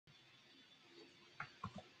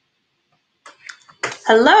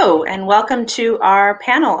Hello, and welcome to our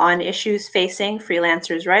panel on issues facing freelance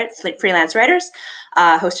writers,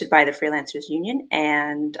 hosted by the Freelancers Union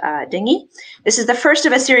and Dinghy. This is the first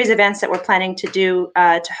of a series of events that we're planning to do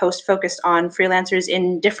to host focused on freelancers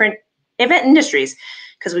in different event industries.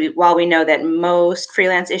 Because while we know that most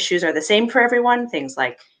freelance issues are the same for everyone, things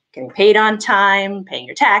like getting paid on time, paying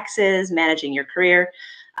your taxes, managing your career,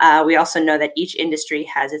 we also know that each industry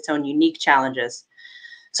has its own unique challenges.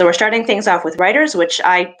 So we're starting things off with writers, which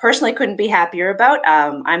I personally couldn't be happier about.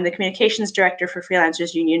 I'm the communications director for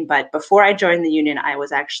Freelancers Union, but before I joined the union, I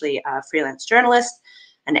was actually a freelance journalist,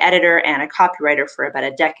 an editor, and a copywriter for about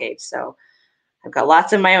a decade. So I've got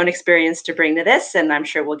lots of my own experience to bring to this, and I'm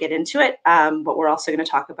sure we'll get into it. But we're also going to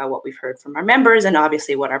talk about what we've heard from our members and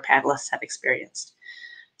obviously what our panelists have experienced.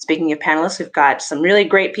 Speaking of panelists, we've got some really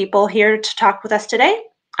great people here to talk with us today.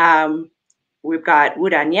 We've got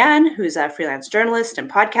Woodan Yan, who's a freelance journalist and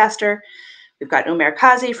podcaster. We've got Umair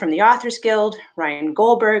Kazi from the Authors Guild, Ryan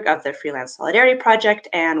Goldberg of the Freelance Solidarity Project,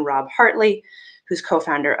 and Rob Hartley, who's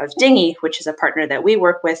co-founder of Dinghy, which is a partner that we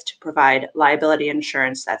work with to provide liability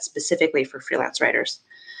insurance that's specifically for freelance writers.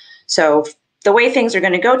 So the way things are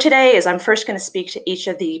going to go today is I'm first going to speak to each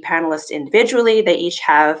of the panelists individually. They each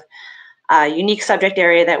have a unique subject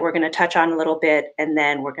area that we're going to touch on a little bit, and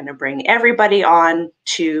then we're going to bring everybody on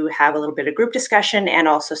to have a little bit of group discussion and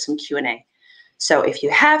also some Q&A. So if you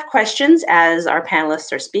have questions as our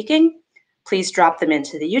panelists are speaking, please drop them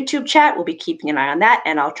into the YouTube chat. We'll be keeping an eye on that,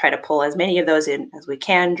 and I'll try to pull as many of those in as we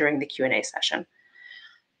can during the Q&A session.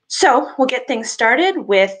 So we'll get things started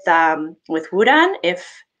with Woodan.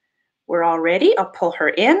 If we're all ready, I'll pull her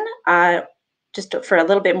in. Just for a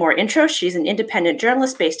little bit more intro, she's an independent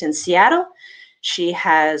journalist based in Seattle. She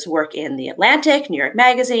has worked in The Atlantic, New York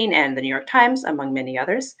Magazine, and the New York Times, among many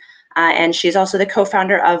others. And she's also the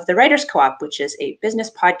co-founder of the Writers Co-op, which is a business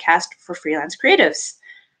podcast for freelance creatives.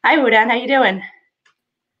 Hi, Woodan, how you doing?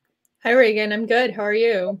 Hi, Reagan. I'm good. How are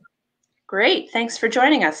you? Great. Thanks for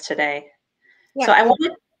joining us today. Yeah. So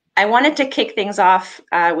I wanted to kick things off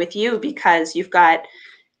with you because you've got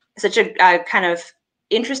such a kind of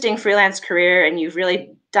interesting freelance career, and you've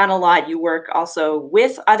really done a lot. You work also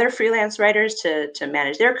with other freelance writers to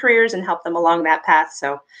manage their careers and help them along that path.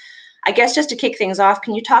 So I guess just to kick things off,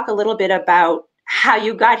 can you talk a little bit about how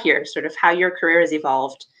you got here, sort of how your career has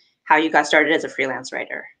evolved, how you got started as a freelance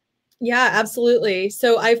writer? Yeah, absolutely.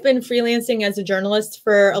 So I've been freelancing as a journalist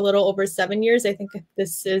for a little over 7 years. I think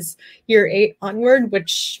this is year 8 onward,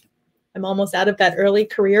 which I'm almost out of that early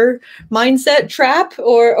career mindset trap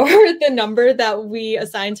or the number that we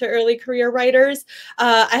assign to early career writers.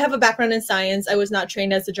 I have a background in science. I was not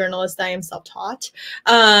trained as a journalist. I am self-taught.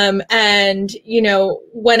 And, you know,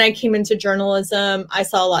 when I came into journalism, I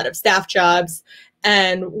saw a lot of staff jobs.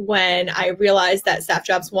 And when I realized that staff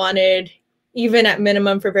jobs wanted, even at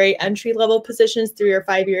minimum for very entry-level positions, 3 or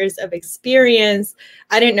 5 years of experience,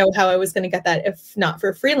 I didn't know how I was going to get that if not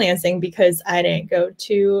for freelancing, because I didn't go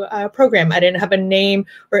to a program. I didn't have a name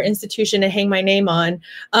or institution to hang my name on.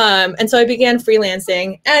 And so I began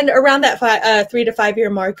freelancing. And around that 3 to 5 year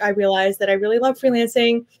mark, I realized that I really love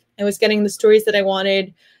freelancing. I was getting the stories that I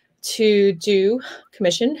wanted to do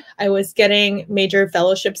commissioned. I was getting major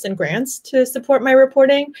fellowships and grants to support my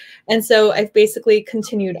reporting. And so I've basically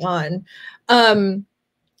continued on.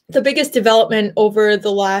 The biggest development over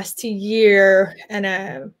the last year and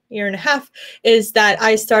a half is that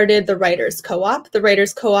I started the Writers Co-op. The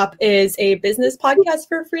Writers Co-op is a business podcast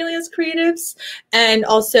for freelance creatives and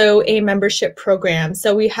also a membership program.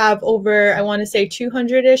 So we have over, I want to say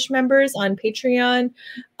 200-ish members on Patreon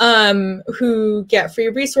who get free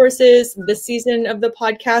resources. This season of the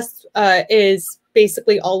podcast is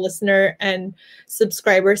basically all listener and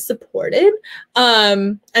subscriber supported.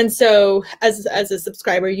 And so as a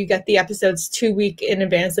subscriber, you get the episodes 2 weeks in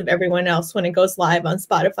advance of everyone else when it goes live on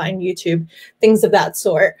Spotify and YouTube, things of that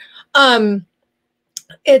sort.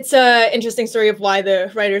 It's an interesting story of why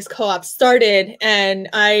the Writers Co-op started, and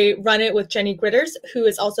I run it with Jenny Gritters, who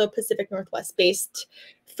is also Pacific Northwest based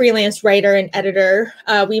freelance writer and editor.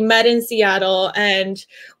 We met in Seattle, and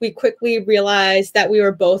we quickly realized that we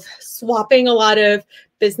were both swapping a lot of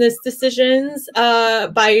business decisions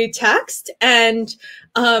by text. And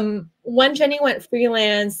when Jenny went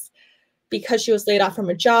freelance, because she was laid off from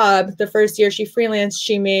a job, the first year she freelanced,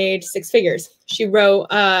 she made 6 figures. She wrote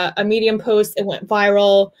a Medium post, it went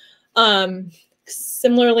viral.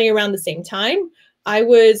 Similarly, around the same time, I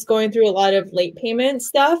was going through a lot of late payment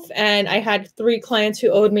stuff, and I had 3 clients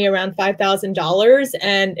who owed me around $5,000,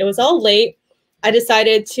 and it was all late. I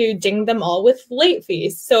decided to ding them all with late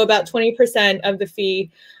fees, so about 20% of the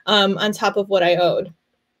fee on top of what I owed.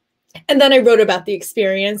 And then I wrote about the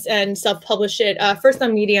experience and self-published it first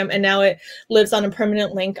on Medium, and now it lives on a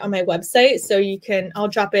permanent link on my website. So you can, I'll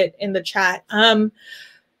drop it in the chat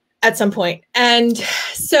at some point. And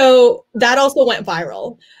so that also went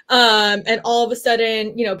viral. And all of a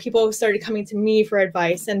sudden, you know, people started coming to me for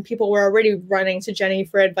advice, and people were already running to Jenny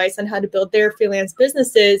for advice on how to build their freelance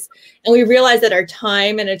businesses. And we realized that our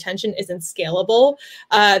time and attention isn't scalable.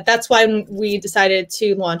 That's why we decided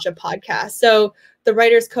to launch a podcast. So the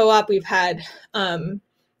Writers Co-op, we've had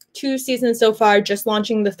 2 seasons so far, just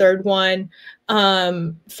launching the 3rd one.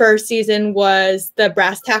 First season was the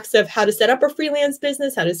brass tacks of how to set up a freelance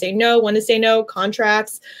business, how to say no, when to say no,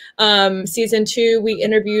 contracts. Season 2, we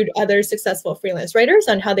interviewed other successful freelance writers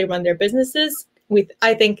on how they run their businesses.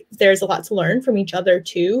 I think there's a lot to learn from each other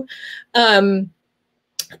too.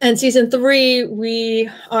 And season 3, we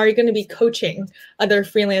are going to be coaching other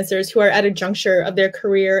freelancers who are at a juncture of their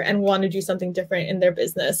career and want to do something different in their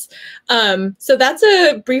business. So that's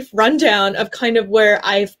a brief rundown of kind of where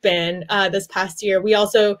I've been this past year. We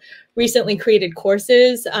also recently created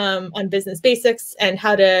courses on business basics and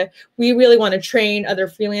we really want to train other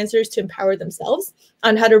freelancers to empower themselves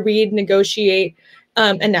on how to read, negotiate,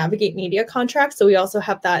 and navigate media contracts. So we also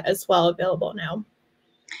have that as well available now.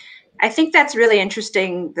 I think that's really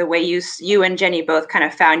interesting, the way you and Jenny both kind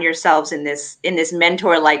of found yourselves in this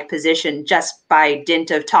mentor-like position just by dint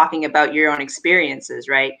of talking about your own experiences,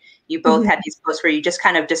 right? You both had these posts where you just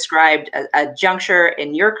kind of described a juncture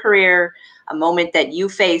in your career, a moment that you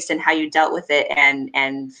faced and how you dealt with it,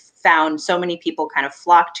 and found so many people kind of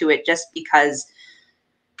flock to it just because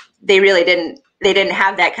they really didn't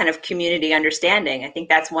have that kind of community understanding. I think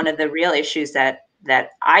that's one of the real issues that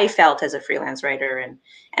I felt as a freelance writer,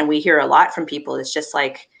 and we hear a lot from people. It's just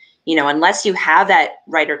like, you know, unless you have that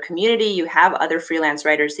writer community, you have other freelance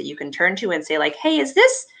writers that you can turn to and say like, hey, is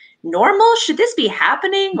this normal? Should this be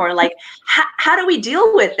happening? Or like, how do we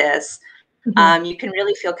deal with this? You can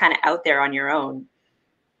really feel kind of out there on your own.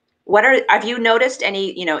 Have you noticed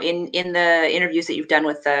any, you know, in the interviews that you've done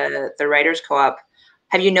with the Writers Co-op,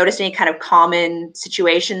 have you noticed any kind of common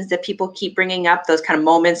situations that people keep bringing up, those kind of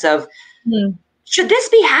moments of, should this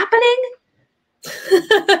be happening?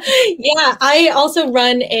 Yeah, I also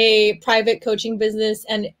run a private coaching business,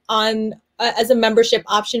 and as a membership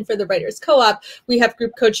option for the Writers Co-op, we have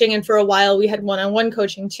group coaching, and for a while we had one-on-one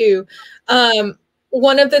coaching too.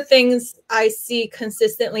 One of the things I see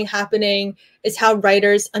consistently happening is how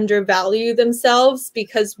writers undervalue themselves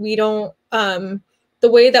because we don't, the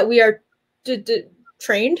way that we are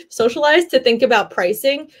trained, socialized to think about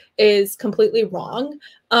pricing is completely wrong.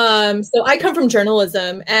 So I come from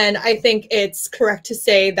journalism, and I think it's correct to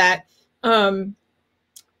say that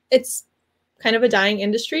it's kind of a dying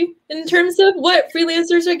industry in terms of what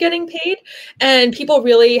freelancers are getting paid. And people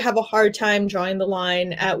really have a hard time drawing the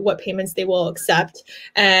line at what payments they will accept.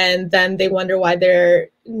 And then they wonder why they're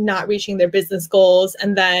not reaching their business goals.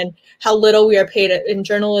 And then how little we are paid in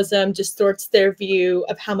journalism distorts their view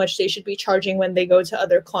of how much they should be charging when they go to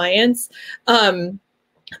other clients. I'm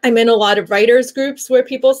in a lot of writers groups where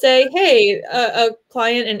people say, hey, a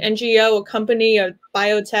client, an NGO, a company, a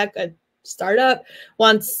biotech, a startup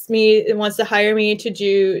wants to hire me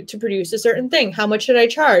to produce a certain thing. How much should I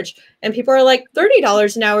charge? And people are like,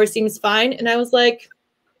 $30 an hour seems fine. And I was like,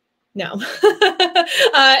 no,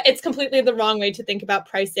 it's completely the wrong way to think about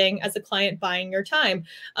pricing as a client buying your time.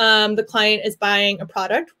 The client is buying a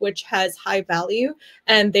product which has high value,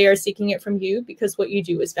 and they are seeking it from you because what you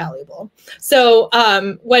do is valuable. So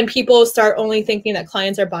when people start only thinking that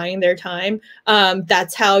clients are buying their time,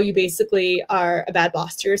 that's how you basically are a bad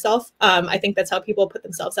boss to yourself. I think that's how people put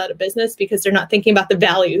themselves out of business, because they're not thinking about the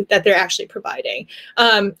value that they're actually providing.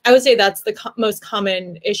 I would say that's the most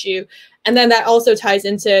common issue. And then that also ties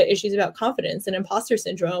into issues about confidence and imposter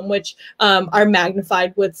syndrome, which are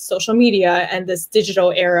magnified with social media and this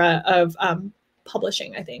digital era of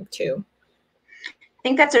publishing, I think, too. I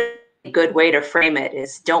think that's a good way to frame it,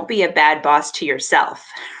 is don't be a bad boss to yourself,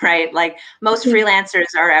 right? Like most freelancers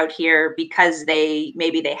are out here because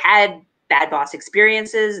maybe they had bad boss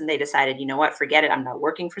experiences and they decided, you know what, forget it, I'm not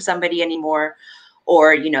working for somebody anymore.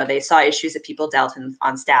 Or, you know, they saw issues that people dealt in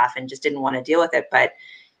on staff and just didn't want to deal with it. But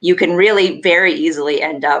you can really very easily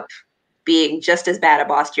end up being just as bad a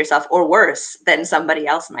boss to yourself, or worse than somebody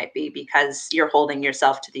else might be, because you're holding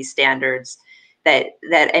yourself to these standards that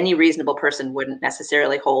any reasonable person wouldn't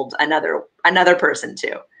necessarily hold another person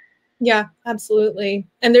to. Yeah, absolutely.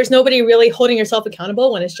 And there's nobody really holding yourself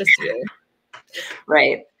accountable when it's just you.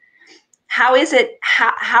 Right. How is it?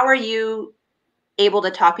 How are you able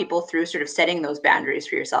to talk people through sort of setting those boundaries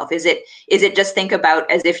for yourself? Is it just think about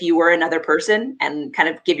as if you were another person and kind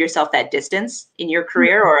of give yourself that distance in your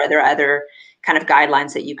career, or are there other kind of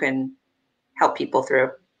guidelines that you can help people through?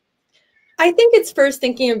 I think it's first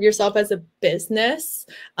thinking of yourself as a business.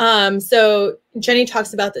 So Jenny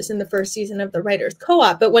talks about this in the first season of the Writers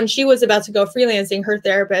Co-op, but when she was about to go freelancing, her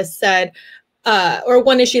therapist said, or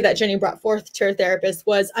one issue that Jenny brought forth to her therapist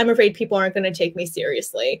was, I'm afraid people aren't going to take me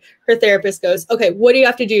seriously. Her therapist goes, okay, what do you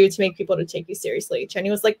have to do to make people to take you seriously?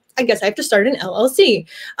 Jenny was like, I guess I have to start an LLC.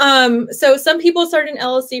 So some people start an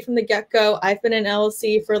LLC from the get-go. I've been in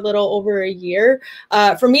LLC for a little over a year.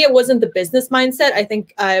 For me, it wasn't the business mindset. I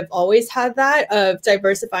think I've always had that of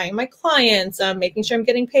diversifying my clients, making sure I'm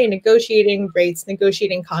getting paid, negotiating rates,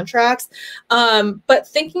 negotiating contracts. But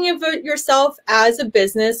thinking of yourself as a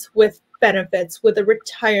business with benefits, with a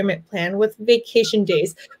retirement plan, with vacation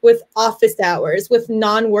days, with office hours, with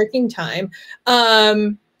non-working time,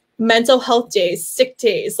 mental health days, sick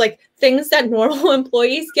days, like things that normal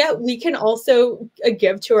employees get, we can also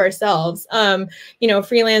give to ourselves.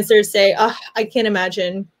 Freelancers say, oh, I can't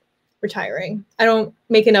imagine retiring. I don't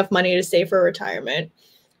make enough money to save for retirement.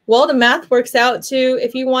 Well, the math works out to,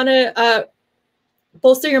 if you want to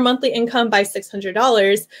bolster your monthly income by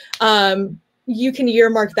 $600, you can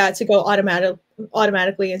earmark that to go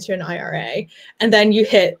automatically into an IRA. And then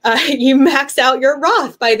you max out your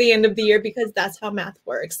Roth by the end of the year, because that's how math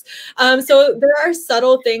works. So there are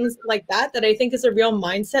subtle things like that I think is a real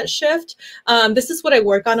mindset shift. This is what I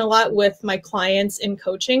work on a lot with my clients in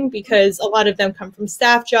coaching, because a lot of them come from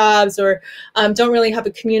staff jobs or don't really have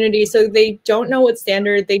a community. So they don't know what's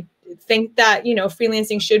standard. They think that,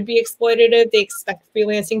 freelancing should be exploitative. They expect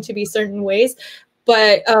freelancing to be certain ways,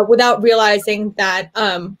 but without realizing that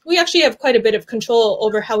we actually have quite a bit of control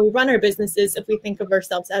over how we run our businesses if we think of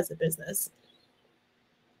ourselves as a business.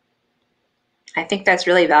 I think that's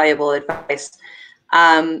really valuable advice.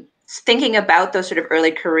 Thinking about those sort of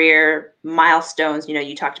early career milestones,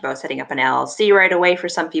 you talked about setting up an LLC right away for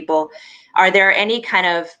some people. Are there any kind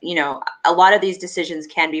of, a lot of these decisions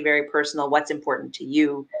can be very personal. What's important to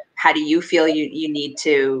you? How do you feel you need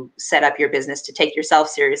to set up your business to take yourself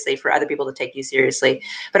seriously, for other people to take you seriously?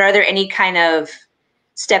 But are there any kind of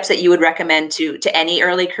steps that you would recommend to any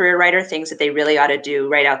early career writer, things that they really ought to do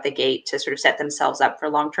right out the gate to sort of set themselves up for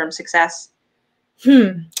long-term success?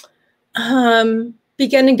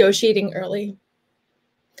 Begin negotiating early.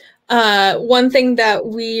 One thing that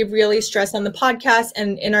we really stress on the podcast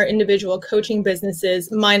and in our individual coaching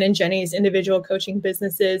businesses, mine and Jenny's individual coaching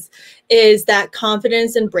businesses, is that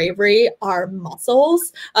confidence and bravery are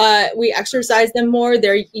muscles. We exercise them more.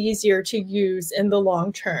 They're easier to use in the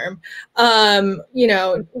long term.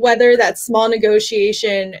 Whether that small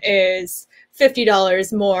negotiation is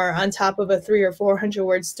 $50 more on top of a 300 or 400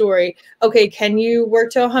 word story. Okay, can you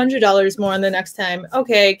work to $100 more on the next time?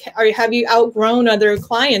 Okay, have you outgrown other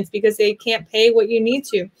clients because they can't pay what you need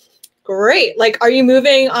to? Great. Like, are you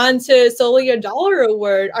moving on to solely $1 a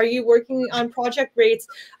word? Are you working on project rates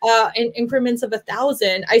in increments of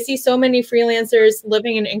 1,000? I see so many freelancers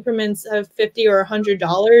living in increments of $50 or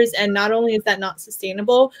 $100, and not only is that not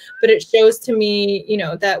sustainable, but it shows to me,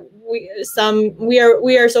 that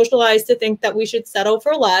we are socialized to think that we should settle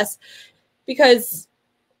for less, because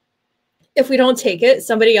if we don't take it,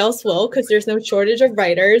 somebody else will, because there's no shortage of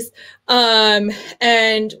writers.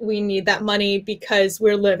 And we need that money because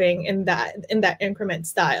we're living in that increment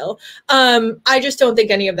style. I just don't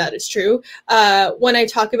think any of that is true. When I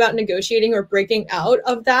talk about negotiating or breaking out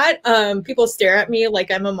of that, people stare at me like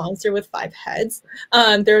I'm a monster with 5 heads.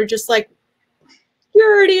 They're just like,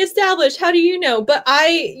 you're already established. How do you know? But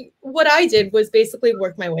what I did was basically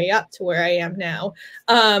work my way up to where I am now,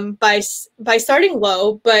 by starting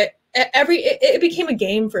low, but it became a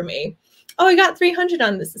game for me. Oh, I got 300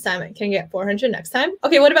 on this assignment. Can I get 400 next time?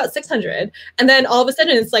 Okay, what about 600? And then all of a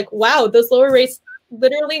sudden it's like, wow, those lower rates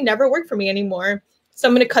literally never work for me anymore. So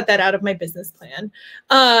I'm going to cut that out of my business plan.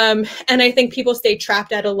 And I think people stay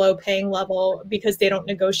trapped at a low paying level because they don't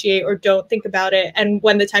negotiate or don't think about it. And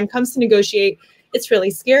when the time comes to negotiate, it's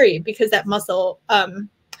really scary because that muscle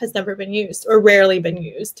has never been used or rarely been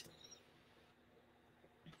used.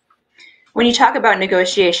 When you talk about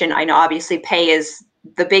negotiation, I know obviously pay is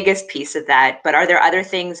the biggest piece of that, but are there other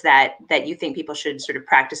things that you think people should sort of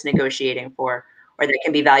practice negotiating for, or that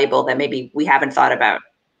can be valuable that maybe we haven't thought about?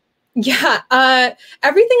 Yeah,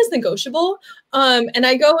 everything is negotiable. And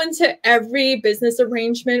I go into every business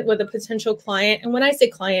arrangement with a potential client. And when I say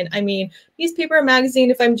client, I mean newspaper, magazine,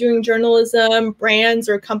 if I'm doing journalism, brands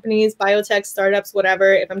or companies, biotech, startups,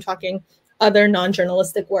 whatever, if I'm talking other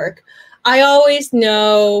non-journalistic work. I always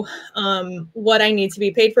know what I need to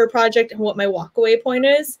be paid for a project and what my walkaway point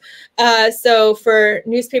is. So for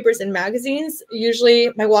newspapers and magazines,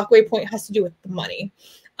 usually my walkaway point has to do with the money.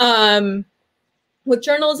 With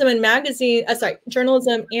journalism and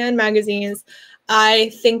journalism and magazines,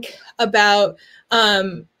 I think about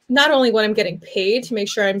not only what I'm getting paid to make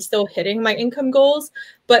sure I'm still hitting my income goals,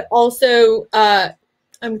 but also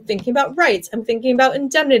I'm thinking about rights. I'm thinking about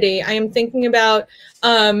indemnity. I am thinking about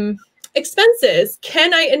expenses.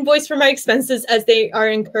 Can I invoice for my expenses as they are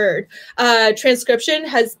incurred? Transcription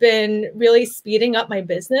has been really speeding up my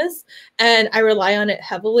business, and I rely on it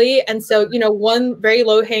heavily. And so, one very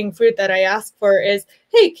low-hanging fruit that I ask for is,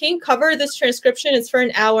 hey, can you cover this transcription? It's for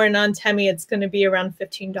an hour, and on Temi, it's going to be around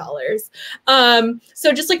 $15.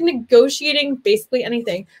 So just like negotiating basically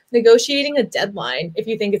anything, negotiating a deadline if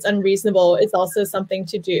you think it's unreasonable is also something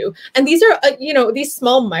to do. And these are, these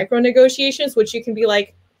small micro negotiations, which you can be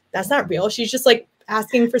like, that's not real. She's just like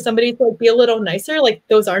asking for somebody to be a little nicer. Like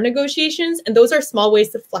those are negotiations, and those are small ways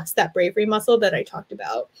to flex that bravery muscle that I talked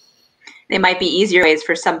about. They might be easier ways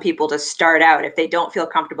for some people to start out. If they don't feel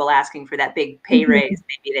comfortable asking for that big pay raise,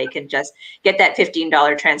 maybe they can just get that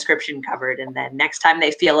 $15 transcription covered, and then next time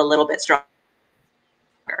they feel a little bit stronger.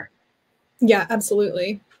 Yeah,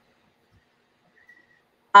 absolutely.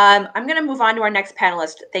 I'm going to move on to our next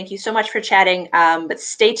panelist. Thank you so much for chatting, but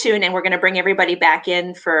stay tuned, and we're going to bring everybody back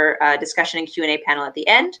in for a discussion and Q&A panel at the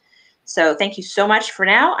end. So thank you so much for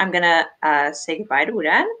now. I'm going to say goodbye to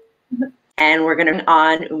Udan, and we're going to bring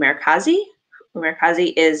on Umair Kazi. Umair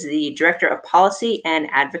Kazi is the Director of Policy and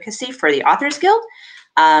Advocacy for the Authors Guild.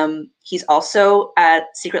 He's also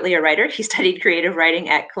secretly a writer. He studied creative writing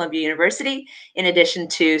at Columbia University, in addition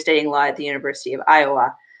to studying law at the University of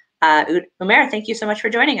Iowa. Umair, thank you so much for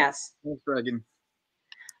joining us. Thanks, Regan.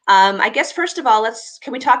 I guess first of all,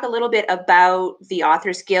 can we talk a little bit about the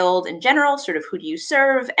Authors Guild in general? Sort of who do you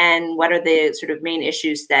serve, and what are the sort of main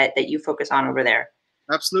issues that you focus on over there?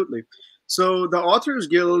 Absolutely. So the Authors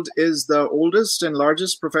Guild is the oldest and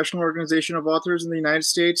largest professional organization of authors in the United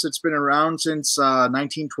States. It's been around since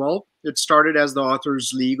 1912. It started as the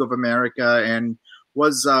Authors League of America and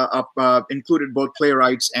was included both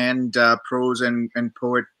playwrights and prose and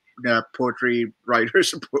poetry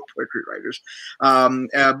writers, book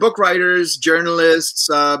writers, journalists,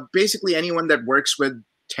 basically anyone that works with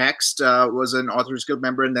text was an Authors Guild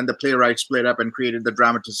member, and then the playwrights split up and created the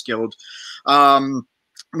Dramatists Guild.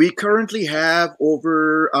 We currently have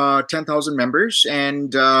over 10,000 members,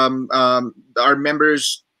 and our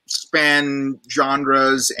members span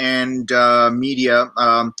genres and media.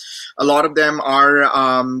 A lot of them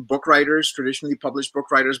are book writers, traditionally published book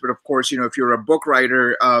writers. But of course, if you're a book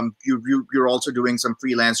writer, you're also doing some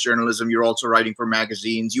freelance journalism. You're also writing for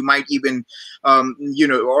magazines. You might even,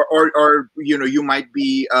 you might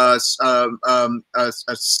be a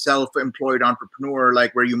self-employed entrepreneur,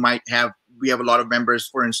 like where we have a lot of members,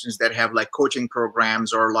 for instance, that have like coaching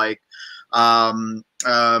programs or like a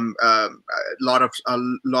lot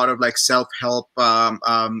of like self-help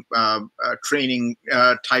training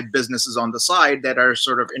type businesses on the side that are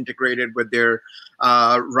sort of integrated with their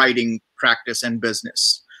writing practice and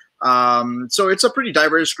business. So it's a pretty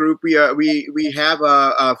diverse group. We have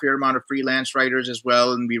a fair amount of freelance writers as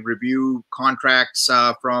well, and we review contracts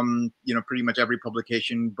from pretty much every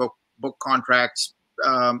publication, book contracts,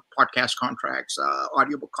 podcast contracts,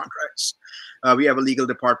 audiobook contracts. We have a legal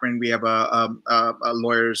department. We have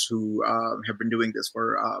lawyers who have been doing this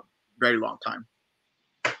for a very long time.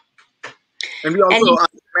 And we also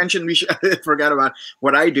mentioned, forgot about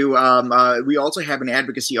what I do. We also have an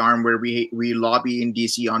advocacy arm where we lobby in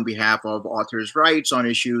DC on behalf of authors' rights on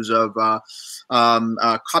issues of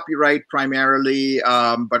copyright primarily,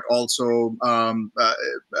 but also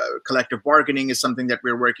collective bargaining is something that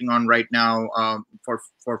we're working on right now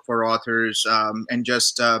for authors, and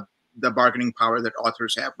just the bargaining power that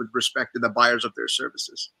authors have with respect to the buyers of their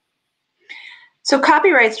services. So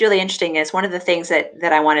copyright's really interesting. It's one of the things that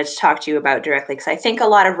I wanted to talk to you about directly, because I think a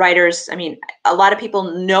lot of writers, a lot of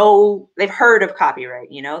people know, they've heard of copyright,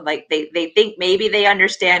 like they think maybe they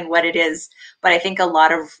understand what it is, but I think a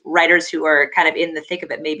lot of writers who are kind of in the thick of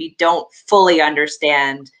it maybe don't fully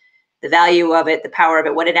understand the value of it, the power of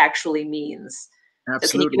it, what it actually means. Absolutely.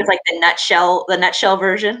 So can you give us like the nutshell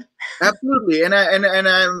version? Absolutely, and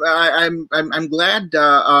I'm glad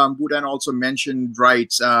Budan also mentioned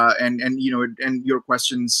rights, and your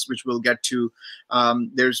questions, which we'll get to.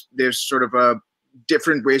 There's sort of a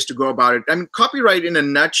different ways to go about it. Copyright in a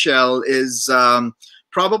nutshell is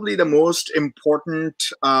probably the most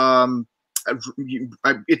important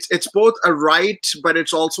it's both a right, but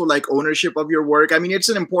it's also like ownership of your work. I mean, it's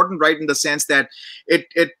an important right in the sense that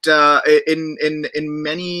in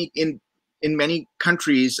many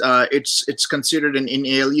countries, it's considered an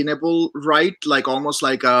inalienable right, like almost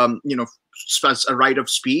like a right of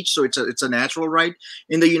speech. So it's a natural right.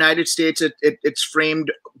 In the United States, it's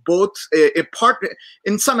framed both a part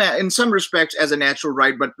in some respects as a natural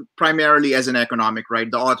right, but primarily as an economic right.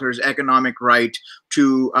 The author's economic right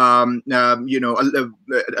to have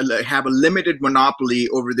a limited monopoly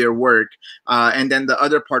over their work, and then the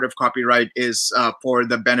other part of copyright is for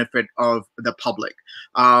the benefit of the public.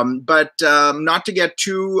 But not to get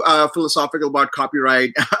too philosophical about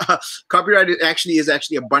copyright, copyright is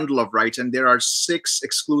actually a bundle of rights, and there are 6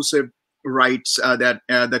 exclusive rights that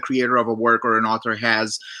the creator of a work or an author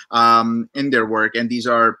has in their work, and these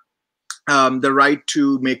are the right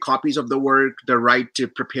to make copies of the work, the right to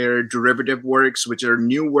prepare derivative works, which are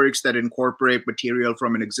new works that incorporate material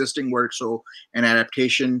from an existing work, so an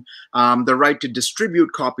adaptation, the right to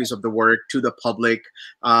distribute copies of the work to the public,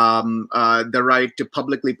 the right to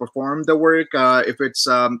publicly perform the work, if it's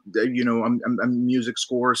a music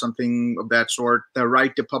score or something of that sort, the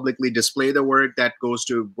right to publicly display the work, that goes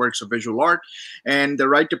to works of visual art, and the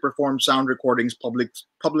right to perform sound recordings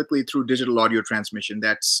publicly through digital audio transmission.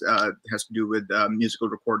 That's has to do with musical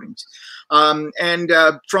recordings. And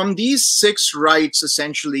from these 6 rights,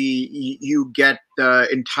 essentially, you get the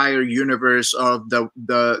entire universe of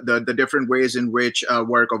the different ways in which a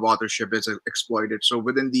work of authorship is exploited. So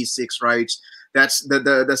within these 6 rights, that's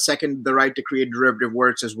the right to create derivative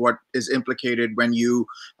works is what is implicated when you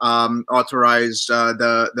authorize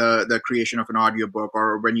the creation of an audiobook,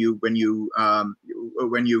 or when you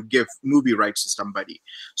give movie rights to somebody.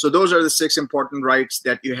 So those are the 6 important rights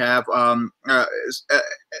that you have.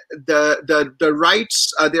 The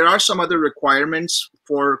rights, there are some other requirements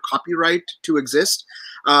for copyright to exist.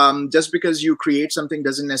 Just because you create something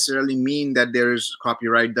doesn't necessarily mean that there's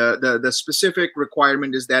copyright. The specific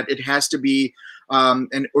requirement is that it has to be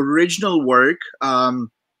an original work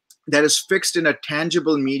that is fixed in a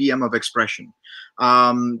tangible medium of expression.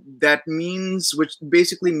 Which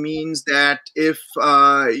basically means that if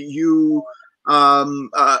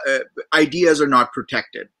ideas are not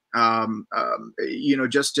protected,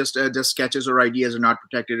 just sketches or ideas are not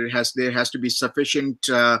protected, there has to be sufficient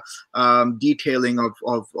detailing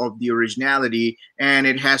of the originality, and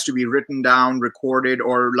it has to be written down, recorded,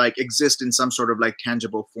 or like exist in some sort of like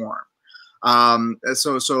tangible form.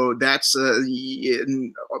 So that's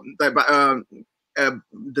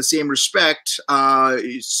the same respect,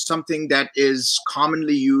 something that is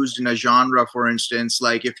commonly used in a genre, for instance,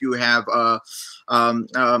 like if you have a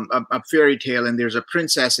fairy tale and there's a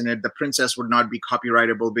princess in it, the princess would not be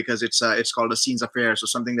copyrightable because it's called a scenes affair. So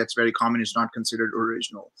something that's very common is not considered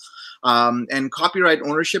original. And copyright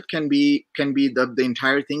ownership can be the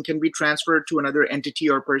entire thing can be transferred to another entity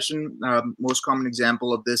or person. Most common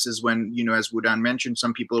example of this is when, as Wudan mentioned,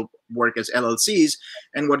 some people work as LLCs,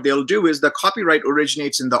 and what they'll do is the copyright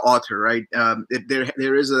originates in the author, right?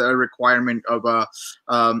 There is a requirement of a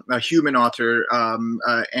human author,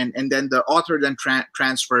 and then the author then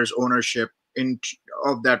transfers ownership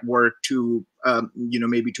of that work to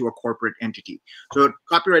maybe to a corporate entity. So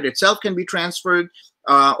copyright itself can be transferred,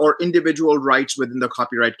 or individual rights within the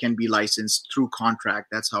copyright can be licensed through contract.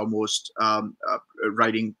 That's how most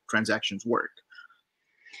writing transactions work.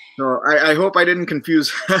 So I hope I didn't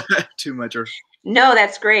confuse too much. No,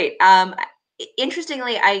 that's great.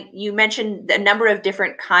 Interestingly, you mentioned a number of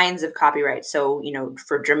different kinds of copyright. So,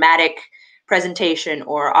 for dramatic presentation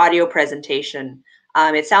or audio presentation,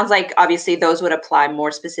 it sounds like obviously those would apply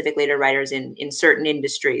more specifically to writers in certain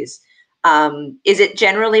industries. Is it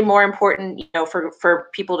generally more important, for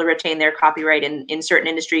people to retain their copyright in certain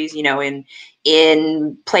industries,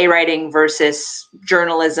 in playwriting versus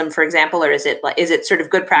journalism, for example, or is it sort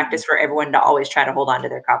of good practice for everyone to always try to hold on to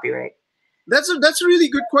their copyright? That's a really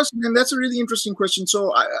good question, and that's a really interesting question.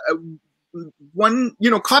 So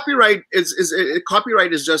copyright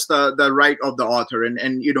is just the right of the author, and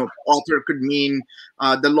author could mean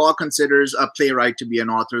the law considers a playwright to be an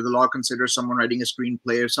author. The law considers someone writing a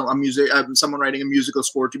screenplay or someone writing a musical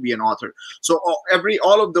score to be an author. So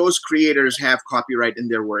all of those creators have copyright in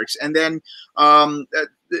their works, and then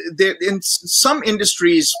in some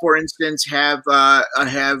industries, for instance,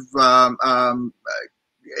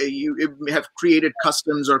 you have created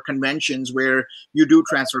customs or conventions where you do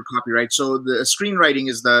transfer copyright. So the screenwriting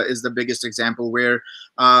is the biggest example, where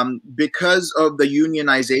because of the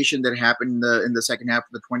unionization that happened in the second half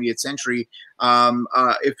of the 20th century,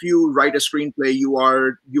 if you write a screenplay, you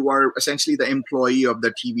are essentially the employee of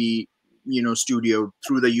the TV studio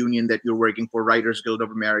through the union that you're working for, Writers Guild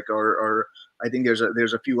of America, or I think there's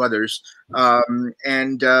a few others.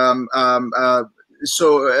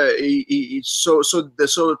 So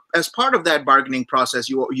as part of that bargaining process,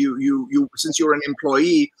 you since you're an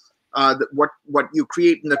employee, what you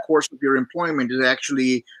create in the course of your employment is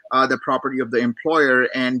actually the property of the employer,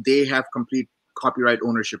 and they have complete copyright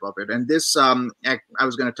ownership of it. And this, I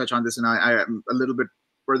was going to touch on this, and I am a little bit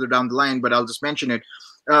further down the line, but I'll just mention it.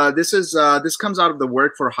 This comes out of the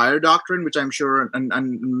work for hire doctrine, which I'm sure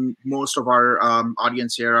and most of our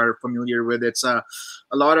audience here are familiar with. It's a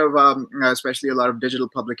lot of, especially a lot of digital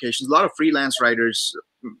publications, a lot of freelance writers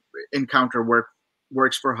encounter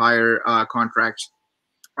works for hire contracts.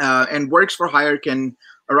 And works for hire can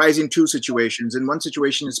arise in two situations. In one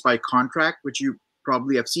situation is by contract, which you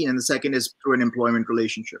probably have seen, and the second is through an employment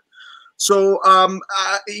relationship. So, I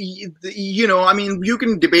mean, you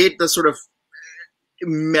can debate the sort of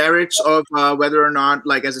merits of whether or not,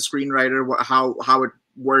 like as a screenwriter, how it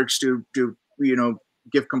works to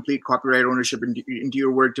give complete copyright ownership into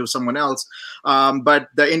your work to someone else. But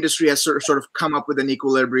the industry has sort of come up with an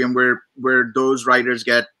equilibrium where those writers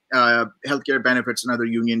get healthcare benefits and other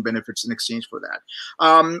union benefits in exchange for that.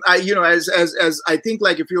 As I think,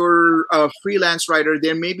 like if you're a freelance writer,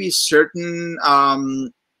 there may be certain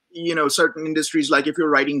certain industries, like if you're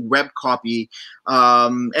writing web copy,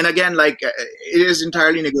 and again, like it is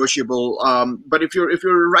entirely negotiable. But if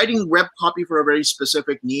you're writing web copy for a very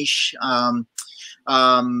specific niche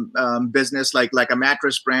business, like a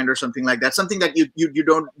mattress brand or something like that, something that you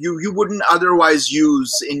wouldn't otherwise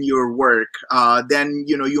use in your work, then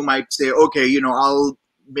you might say, okay, I'll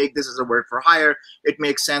make this as a work for hire. It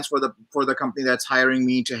makes sense for the company that's hiring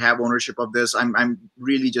me to have ownership of this. I'm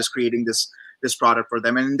really just creating this product for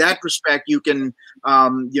them, and in that respect, you can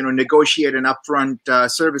negotiate an upfront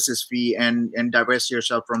services fee and divest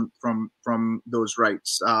yourself from those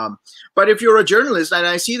rights. But if you're a journalist, and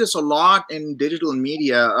I see this a lot in digital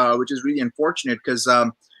media, which is really unfortunate, because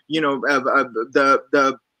the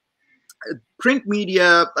print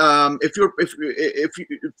media, if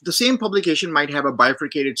the same publication might have a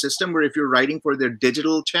bifurcated system where if you're writing for their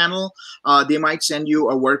digital channel, they might send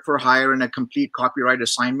you a work for hire and a complete copyright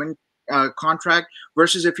assignment contract,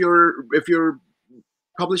 versus if you're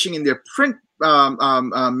publishing in their print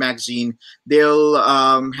magazine, they'll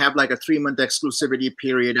have like a 3-month exclusivity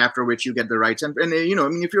period, after which you get the rights. And I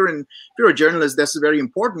mean, if you're a journalist, that's very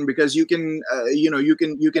important, because you can you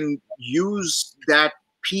can use that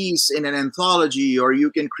piece in an anthology, or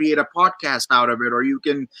you can create a podcast out of it, or you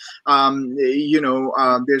can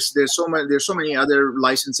there's so many other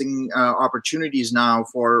licensing opportunities now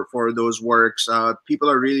for those works. People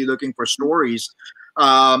are really looking for stories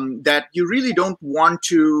that you really don't want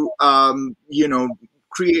to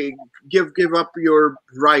give up your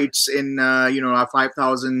rights in a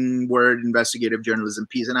 5,000 word investigative journalism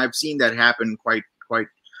piece, and I've seen that happen quite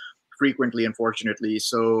frequently, unfortunately.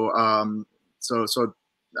 So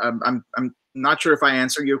I'm not sure if I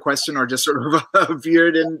answered your question or just sort of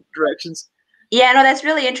veered in directions. Yeah, no, that's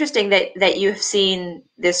really interesting that you've seen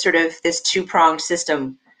this two-pronged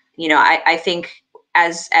system. I think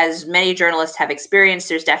as many journalists have experienced,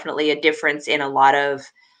 there's definitely a difference in a lot of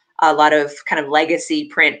kind of legacy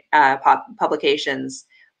print publications,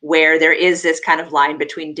 where there is this kind of line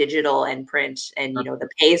between digital and print, and the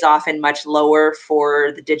pay is often much lower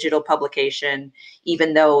for the digital publication,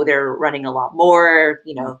 even though they're running a lot more.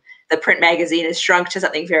 The print magazine is shrunk to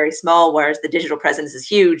something very small, whereas the digital presence is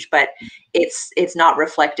huge, but it's not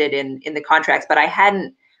reflected in the contracts. But I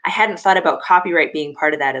hadn't thought about copyright being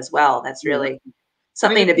part of that as well. That's really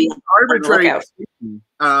something to be arbitrary.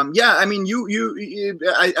 Yeah, I mean,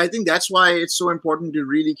 I think that's why it's so important to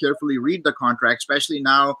really carefully read the contract, especially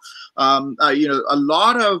now. A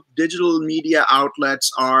lot of digital media outlets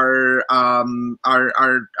are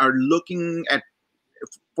looking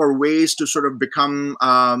for ways to sort of become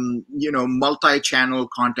multi-channel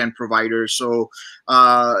content providers. So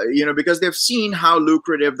because they've seen how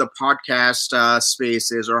lucrative the podcast space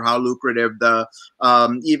is, or how lucrative the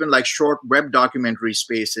even like short web documentary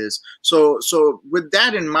space is. So with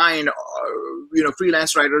that in mind,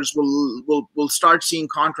 freelance writers will start seeing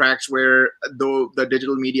contracts where the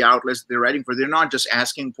digital media outlets they're writing for, they're not just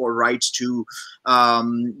asking for rights to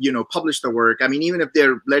publish the work. I mean, even if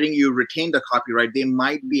they're letting you retain the copyright, they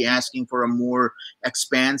might be asking for a more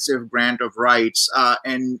expansive grant of rights,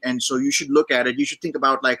 and so you should look at it. You should think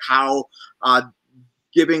about like how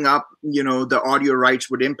giving up the audio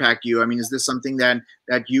rights would impact you. I mean, is this something that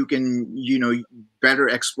you can better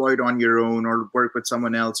exploit on your own, or work with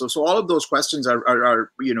someone else? So all of those questions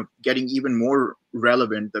are getting even more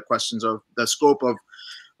relevant. The questions of the scope of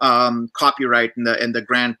copyright and the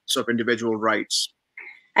grants of individual rights.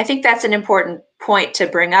 I think that's an important point to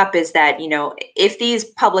bring up, is that, you know, if these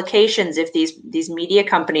publications, if these media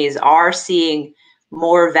companies are seeing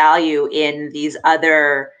more value in these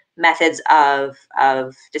other methods of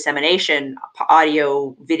dissemination,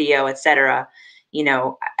 audio, video, etc., you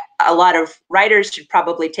know, a lot of writers should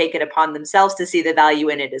probably take it upon themselves to see the value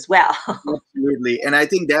in it as well. Absolutely, and I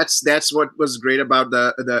think that's what was great about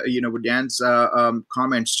the you know, with Dan's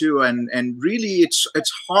comments too, and really it's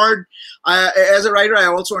hard. As a writer, I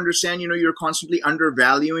also understand, you know, you're constantly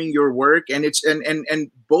undervaluing your work, and it's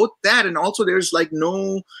and both that, and also there's like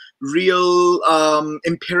no real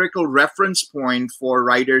empirical reference point for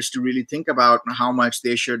writers to really think about how much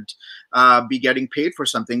they should be getting paid for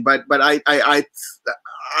something. But I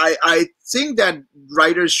think that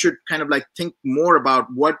writers should kind of like think more about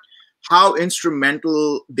how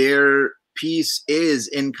instrumental their piece is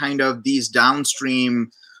in kind of these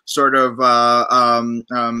downstream sort of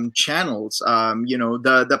channels. You know,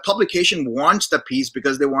 the publication wants the piece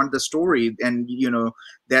because they want the story, and you know,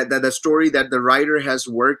 that the story that the writer has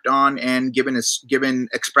worked on and given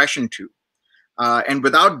expression to. And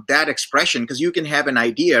without that expression, because you can have an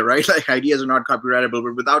idea, right? Like ideas are not copyrightable,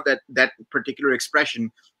 but without that particular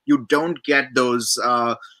expression, you don't get those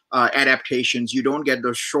adaptations. You don't get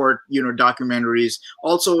those short, you know, documentaries.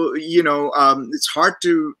 Also, you know, it's hard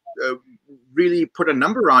to really put a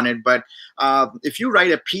number on it, but if you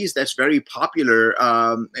write a piece that's very popular,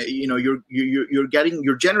 you know,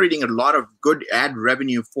 you're generating a lot of good ad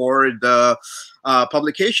revenue for the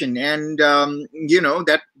publication, and you know,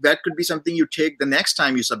 that could be something you take the next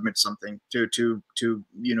time you submit something to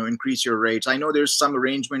you know, increase your rates. I know there's some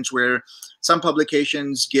arrangements where some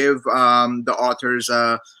publications give the authors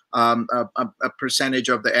a percentage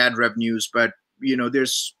of the ad revenues, but you know,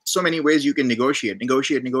 there's so many ways you can negotiate.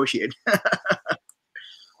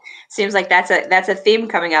 Seems like that's a theme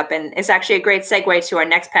coming up, and it's actually a great segue to our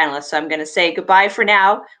next panelist. So I'm going to say goodbye for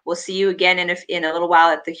now. We'll see you again in a little while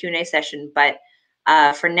at the Q&A session. But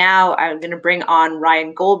for now, I'm going to bring on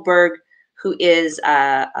Ryan Goldberg, who is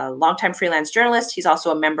a longtime freelance journalist. He's also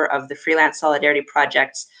a member of the Freelance Solidarity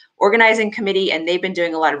Project's organizing committee, and they've been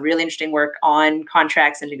doing a lot of really interesting work on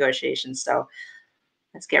contracts and negotiations. So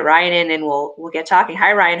let's get Ryan in, and we'll get talking.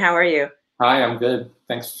 Hi, Ryan. How are you? Hi, I'm good.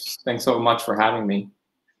 Thanks so much for having me.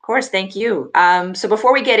 Of course, thank you. So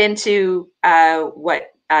before we get into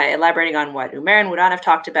elaborating on what Umair and Wudan have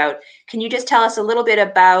talked about, can you just tell us a little bit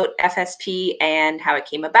about FSP and how it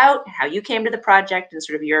came about, how you came to the project, and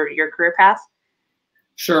sort of your career path?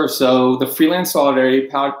 Sure. So the Freelance Solidarity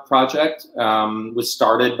Project was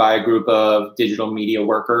started by a group of digital media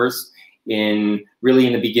workers really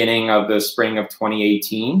in the beginning of the spring of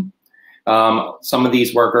 2018. Some of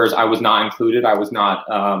these workers, I was not included. I was not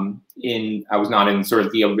in sort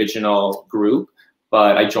of the original group,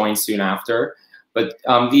 but I joined soon after. But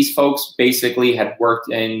these folks basically had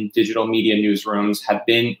worked in digital media newsrooms, had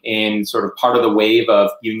been in sort of part of the wave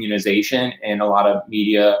of unionization in a lot of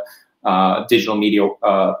media, digital media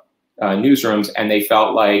newsrooms, and they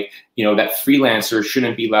felt like, you know, that freelancers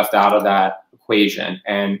shouldn't be left out of that equation.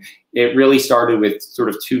 And it really started with sort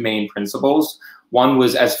of two main principles. One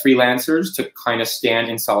was, as freelancers, to kind of stand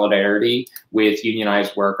in solidarity with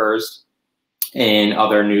unionized workers in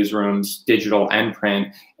other newsrooms, digital and print.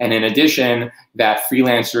 And in addition, that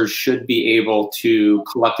freelancers should be able to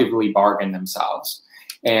collectively bargain themselves.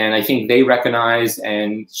 And I think they recognize,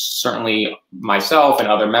 and certainly myself and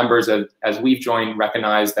other members as we've joined,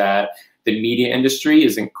 recognize that the media industry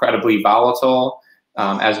is incredibly volatile.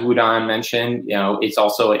 As Wudan mentioned, you know, it's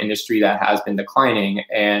also an industry that has been declining.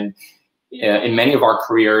 And in many of our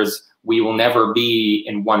careers, we will never be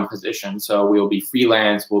in one position. So we'll be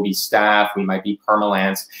freelance, we'll be staff, we might be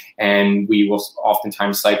permalance, and we will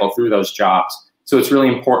oftentimes cycle through those jobs. So it's really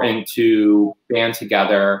important to band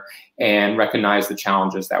together and recognize the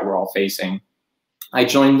challenges that we're all facing. I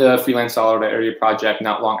joined the Freelance Solidarity Project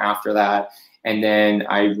not long after that, and then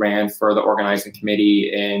I ran for the organizing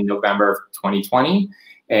committee in November of 2020.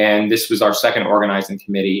 And this was our second organizing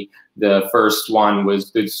committee. The first one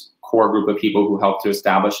was this core group of people who helped to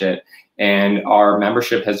establish it. And our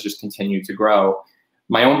membership has just continued to grow.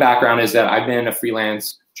 My own background is that I've been a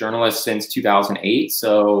freelance journalist since 2008.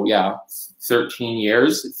 So yeah, 13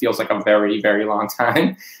 years. It feels like a very, very long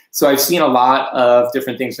time. So I've seen a lot of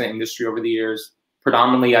different things in the industry over the years.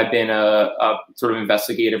 Predominantly, I've been a sort of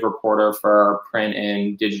investigative reporter for print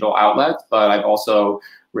and digital outlets, but I've also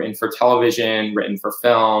written for television, written for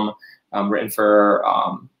film, written for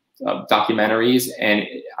documentaries, and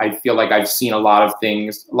I feel like I've seen a lot of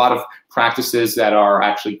things, a lot of practices that are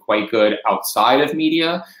actually quite good outside of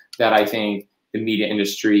media that I think the media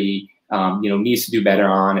industry needs to do better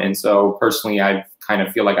on. And so personally, I kind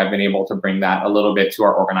of feel like I've been able to bring that a little bit to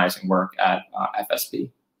our organizing work at FSP.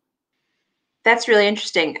 That's really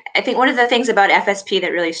interesting. I think one of the things about FSP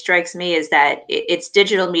that really strikes me is that it's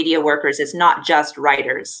digital media workers. It's not just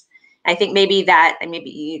writers. I think maybe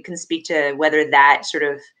you can speak to whether that sort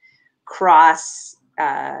of cross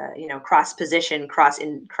position, cross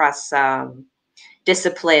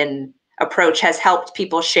discipline approach has helped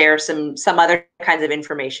people share some other kinds of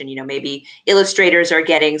information. Maybe illustrators are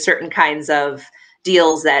getting certain kinds of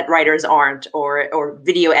deals that writers aren't, or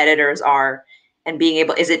video editors are. And being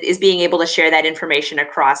able to share that information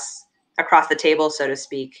across the table, so to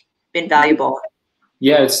speak, been valuable?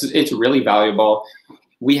 Yeah, it's really valuable.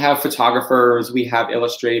 We have photographers, we have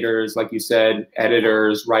illustrators, like you said,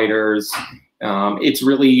 editors, writers. It's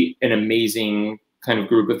really an amazing kind of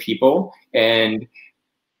group of people. And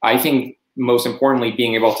I think most importantly,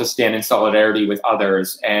 being able to stand in solidarity with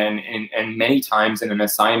others. And many times in an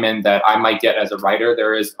assignment that I might get as a writer,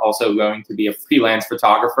 there is also going to be a freelance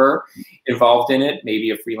photographer involved in it,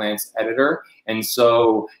 maybe a freelance editor. And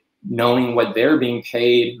so knowing what they're being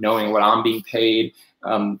paid, knowing what I'm being paid,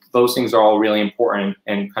 those things are all really important,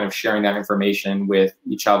 and kind of sharing that information with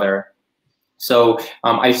each other. So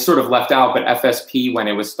I sort of left out, but FSP, when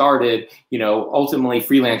it was started, ultimately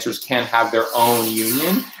freelancers can have their own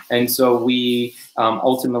union. And so we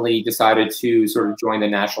ultimately decided to sort of join the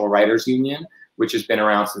National Writers Union, which has been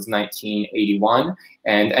around since 1981.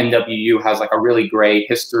 And NWU has like a really great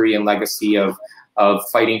history and legacy of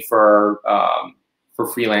fighting for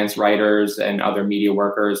freelance writers and other media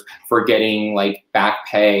workers, for getting like back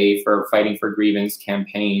pay, for fighting for grievance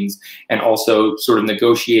campaigns, and also sort of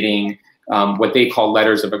negotiating what they call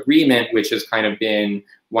letters of agreement, which has kind of been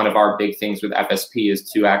one of our big things with FSP, is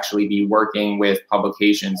to actually be working with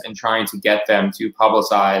publications and trying to get them to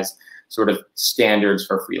publicize sort of standards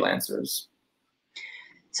for freelancers.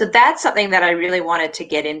 So that's something that I really wanted to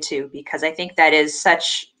get into, because I think that is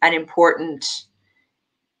such an important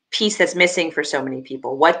piece that's missing for so many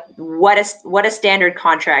people. What a standard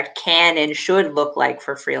contract can and should look like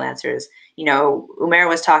for freelancers. Umair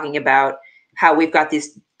was talking about how we've got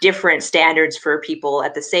these different standards for people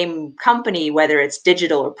at the same company, whether it's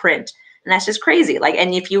digital or print. And that's just crazy.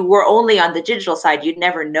 And if you were only on the digital side, you'd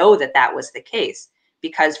never know that that was the case,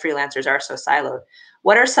 because freelancers are so siloed.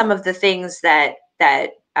 What are some of the things that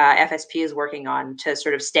FSP is working on to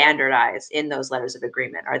sort of standardize in those letters of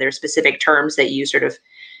agreement? Are there specific terms that you sort of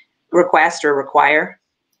request or require?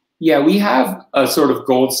 Yeah, we have a sort of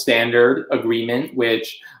gold standard agreement,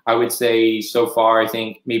 which I would say so far, I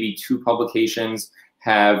think maybe 2 publications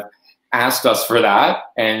have asked us for that,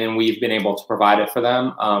 and then we've been able to provide it for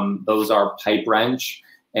them. Those are Pipe Wrench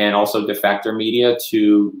and also Defector Media,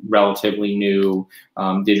 2 relatively new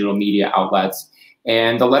digital media outlets.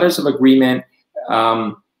 And the letters of agreement,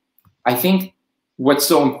 I think what's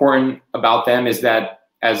so important about them is that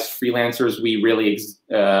as freelancers, we really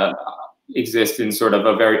exist in sort of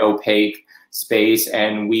a very opaque space,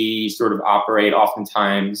 and we sort of operate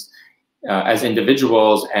oftentimes as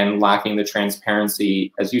individuals and lacking the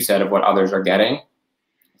transparency, as you said, of what others are getting.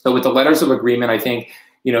 So with the letters of agreement, I think,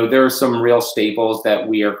 there are some real staples that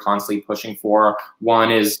we are constantly pushing for.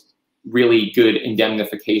 One is really good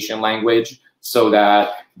indemnification language, so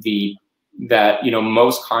that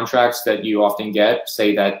most contracts that you often get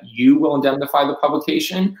say that you will indemnify the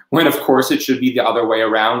publication, when of course it should be the other way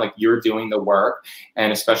around, like you're doing the work.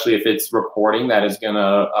 And especially if it's reporting that is going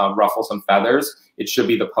to ruffle some feathers, it should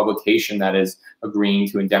be the publication that is agreeing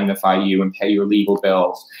to indemnify you and pay your legal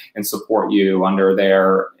bills and support you under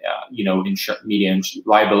their media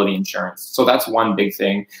liability insurance. So that's one big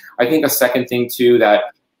thing. I think a second thing too,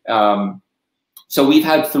 that so we've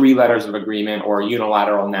had 3 letters of agreement, or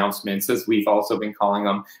unilateral announcements, as we've also been calling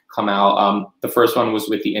them, come out. The first one was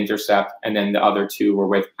with The Intercept, and then the other 2 were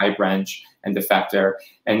with Pipe Wrench and Defector.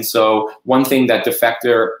 And so one thing that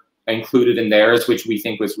Defector included in theirs, which we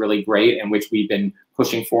think was really great and which we've been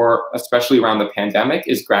pushing for, especially around the pandemic,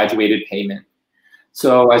 is graduated payment.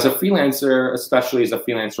 So as a freelancer, especially as a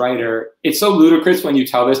freelance writer, it's so ludicrous when you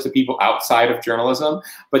tell this to people outside of journalism,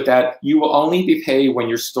 but that you will only be paid when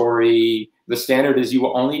your story, the standard is you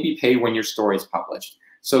will only be paid when your story is published.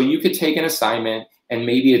 So you could take an assignment and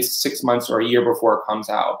maybe it's 6 months or a year before it comes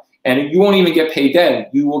out, and you won't even get paid then.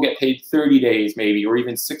 You will get paid 30 days maybe, or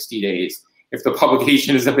even 60 days if the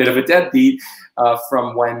publication is a bit of a deadbeat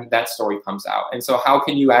from when that story comes out. And so how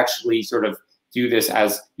can you actually sort of do this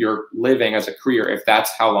as you're living as a career if that's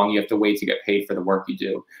how long you have to wait to get paid for the work you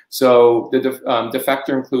do? So the Defector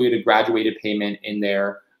included a graduated payment in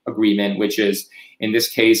their agreement, which is, in this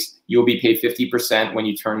case, you'll be paid 50% when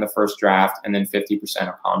you turn the first draft and then 50%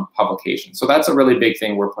 upon publication. So that's a really big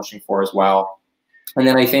thing we're pushing for as well. And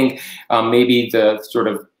then I think maybe the sort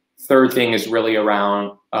of third thing is really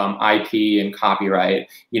around IP and copyright,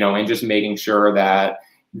 and just making sure that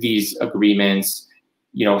these agreements,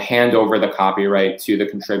 hand over the copyright to the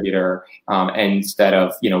contributor instead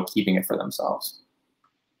of, keeping it for themselves.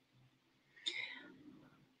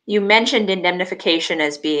 You mentioned indemnification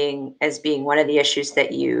as being one of the issues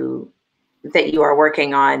that you are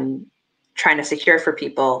working on trying to secure for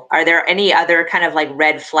people. Are there any other kind of like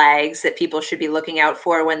red flags that people should be looking out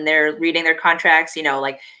for when they're reading their contracts?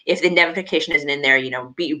 Like if the indemnification isn't in there,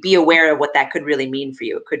 be aware of what that could really mean for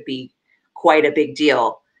you. It could be quite a big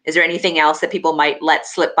deal. Is there anything else that people might let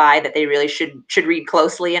slip by that they really should read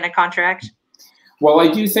closely in a contract? Well,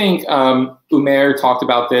 I do think Umair talked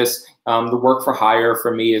about this. The work for hire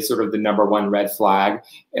for me is sort of the #1 red flag.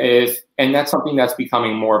 And that's something that's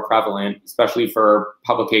becoming more prevalent, especially for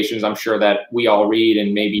publications I'm sure that we all read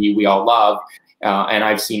and maybe we all love. And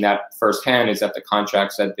I've seen that firsthand, is that the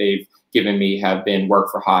contracts that they've given me have been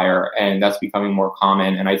work for hire, and that's becoming more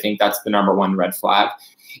common. And I think that's the #1 red flag.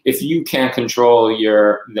 If you can't control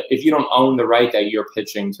if you don't own the right that you're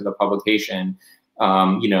pitching to the publication,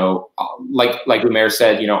 like Umair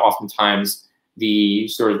said, oftentimes they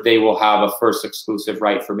will have a first exclusive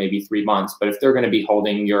right for maybe 3 months. But if they're going to be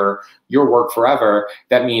holding your work forever,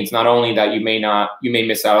 that means not only that you may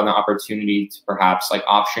miss out on the opportunity to perhaps like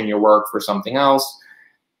option your work for something else.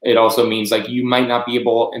 It also means like you might not be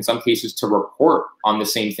able, in some cases, to report on the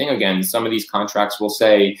same thing again. Some of these contracts will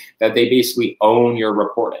say that they basically own your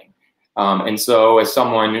reporting. And so as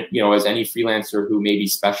someone, as any freelancer who maybe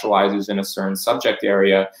specializes in a certain subject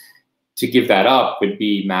area, to give that up would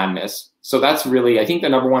be madness. So that's really, I think the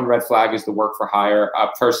 #1 red flag is the work for hire.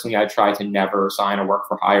 Personally, I try to never sign a work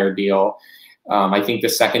for hire deal. I think the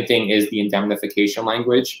second thing is the indemnification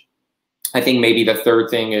language. I think maybe the third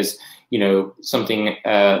thing is, something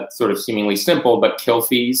sort of seemingly simple, but kill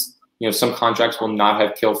fees. Some contracts will not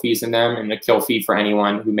have kill fees in them. And the kill fee, for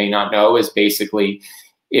anyone who may not know, is basically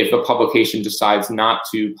if a publication decides not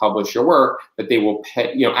to publish your work, that they will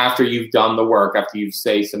pay, after you've done the work, after you've,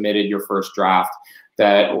 say, submitted your first draft,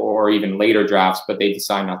 or even later drafts, but they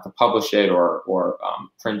decide not to publish it or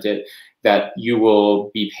print it, that you will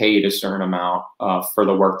be paid a certain amount for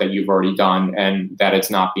the work that you've already done, and that it's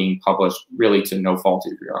not being published really to no fault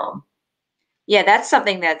of your own. Yeah, that's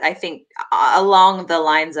something that I think along the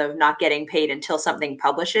lines of not getting paid until something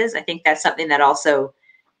publishes, I think that's something that also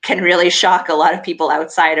can really shock a lot of people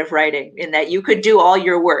outside of writing, in that you could do all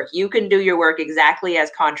your work. You can do your work exactly as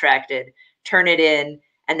contracted, turn it in,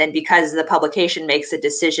 and then because the publication makes a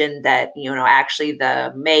decision that, actually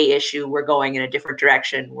the May issue, we're going in a different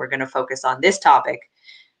direction, we're going to focus on this topic,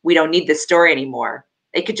 we don't need this story anymore.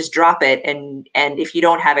 They could just drop it. And if you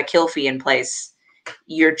don't have a kill fee in place,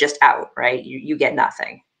 you're just out, right? You get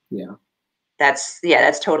nothing. Yeah. That's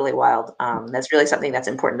totally wild. That's really something that's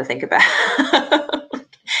important to think about.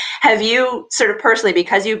 Have you sort of personally,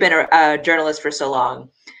 because you've been a journalist for so long,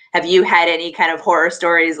 have you had any kind of horror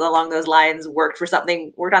stories along those lines, worked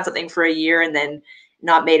on something for a year and then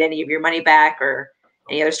not made any of your money back, or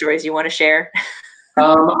any other stories you want to share?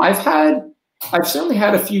 I've certainly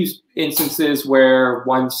had a few instances where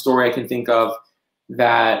one story I can think of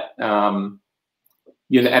that,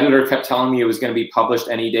 the editor kept telling me it was going to be published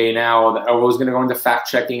any day now, that I was going to go into fact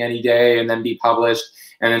checking any day and then be published,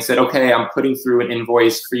 and then said, okay, I'm putting through an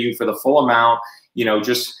invoice for you for the full amount,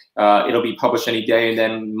 it'll be published any day. And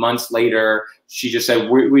then months later, she just said,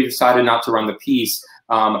 we decided not to run the piece.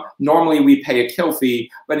 Normally we pay a kill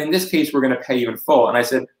fee, but in this case, we're going to pay you in full. And I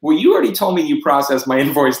said, well, you already told me you processed my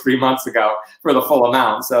invoice 3 months ago for the full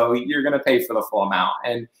amount. So you're going to pay for the full amount.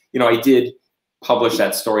 And, I did publish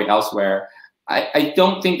that story elsewhere. I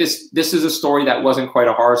don't think this is a story that wasn't quite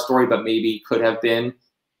a horror story, but maybe could have been.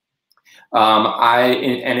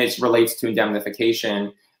 And it relates to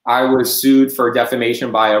indemnification. I was sued for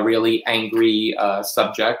defamation by a really angry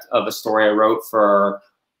subject of a story I wrote for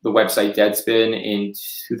the website Deadspin in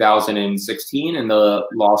 2016. And the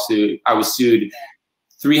lawsuit, I was sued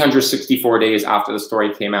 364 days after the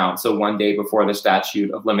story came out. So one day before the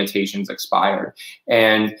statute of limitations expired.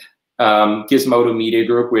 And Gizmodo Media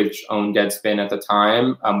Group, which owned Deadspin at the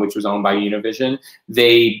time, which was owned by Univision,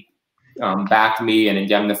 they backed me and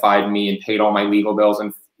indemnified me and paid all my legal bills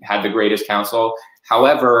and had the greatest counsel.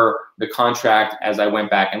 However, the contract, as I went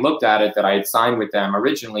back and looked at it, that I had signed with them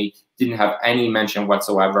originally, didn't have any mention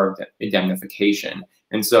whatsoever of indemnification.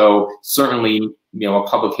 And so certainly, a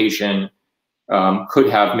publication could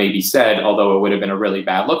have maybe said, although it would have been a really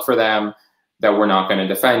bad look for them, that we're not going to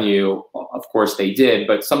defend you. Of course they did,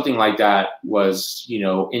 but something like that was, you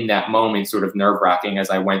know, in that moment sort of nerve-wracking as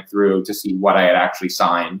I went through to see what I had actually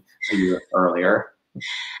signed a year earlier.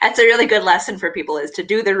 That's a really good lesson for people, is to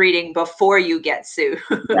do the reading before you get sued.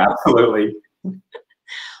 Absolutely.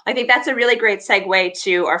 I think that's a really great segue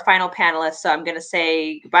to our final panelist. So I'm going to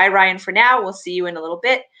say goodbye, Ryan, for now. We'll see you in a little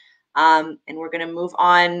bit. And we're going to move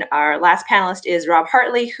on. Our last panelist is Rob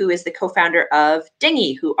Hartley, who is the co-founder of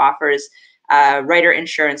Dinghy, who offers writer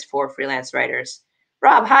insurance for freelance writers.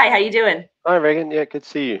 Rob, hi, how you doing? Hi, Reagan. Yeah, good to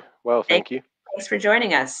see you. Well, thank you. Thanks for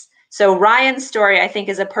joining us. So Ryan's story, I think,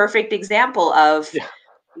 is a perfect example of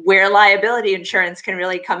where liability insurance can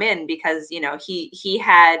really come in, because, you know, he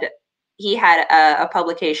had a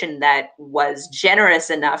publication that was generous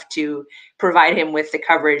enough to provide him with the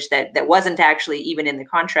coverage that wasn't actually even in the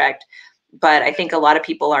contract. But I think a lot of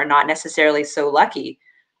people are not necessarily so lucky.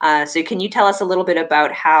 So can you tell us a little bit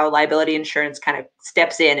about how liability insurance kind of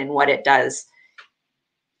steps in and what it does?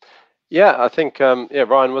 Yeah, I think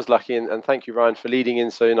Ryan was lucky, and thank you, Ryan, for leading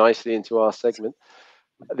in so nicely into our segment.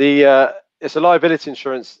 It's a liability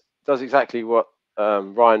insurance does exactly what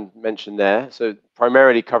Ryan mentioned there. So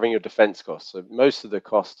primarily covering your defense costs. So most of the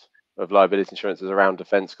cost of liability insurance is around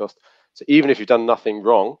defense cost. So even if you've done nothing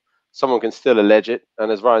wrong, someone can still allege it,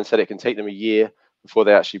 and as Ryan said, it can take them a year before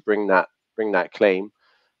they actually bring that claim,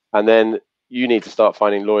 and then you need to start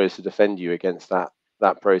finding lawyers to defend you against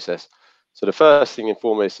that process. So the first thing and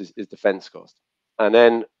foremost is defense cost. And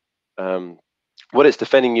then what it's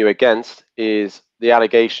defending you against is the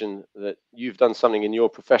allegation that you've done something in your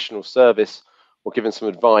professional service or given some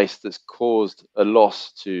advice that's caused a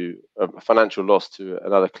financial loss to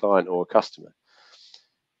another client or a customer.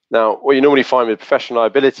 Now, what you normally find with professional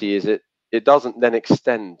liability is it doesn't then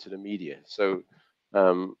extend to the media. So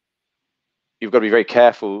you've got to be very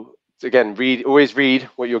careful. Again, always read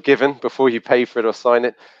what you're given before you pay for it or sign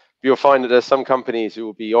it. You'll find that there's some companies who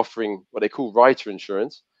will be offering what they call writer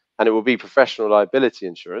insurance, and it will be professional liability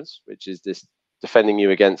insurance, which is this defending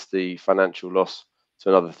you against the financial loss to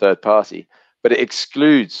another third party. But it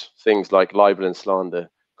excludes things like libel and slander,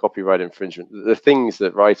 copyright infringement, the things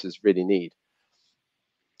that writers really need.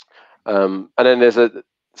 And then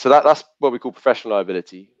that's what we call professional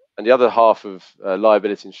liability. And the other half of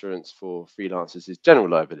liability insurance for freelancers is general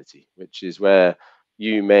liability, which is where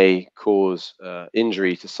you may cause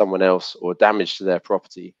injury to someone else or damage to their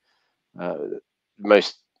property. The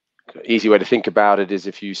most easy way to think about it is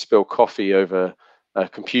if you spill coffee over a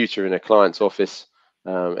computer in a client's office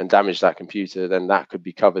and damage that computer, then that could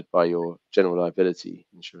be covered by your general liability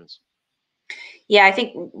insurance. Yeah, I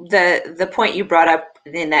think the point you brought up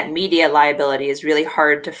in that media liability is really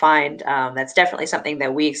hard to find. That's definitely something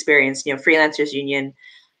that we experience. You know, Freelancers Union,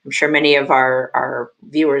 I'm sure many of our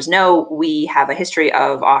viewers know, we have a history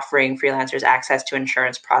of offering freelancers access to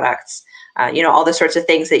insurance products. You know, all the sorts of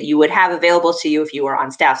things that you would have available to you if you were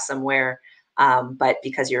on staff somewhere. But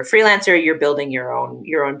because you're a freelancer, you're building your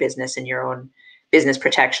own business and your own business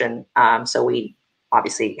protection. So we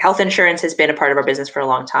obviously, health insurance has been a part of our business for a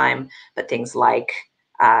long time, but things like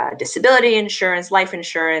disability insurance, life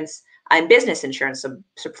insurance, and business insurance, so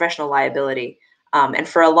professional liability. And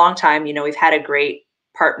for a long time, you know, we've had a great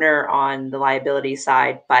partner on the liability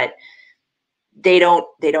side, but they don't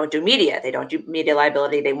do media. They don't do media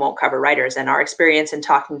liability. They won't cover writers. And our experience in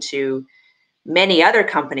talking to many other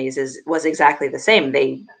companies was exactly the same.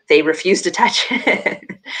 They refuse to touch it.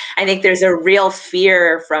 I think there's a real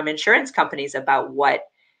fear from insurance companies about what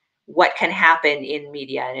can happen in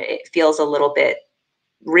media, and it feels a little bit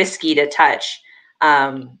risky to touch.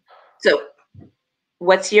 So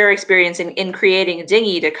what's your experience in creating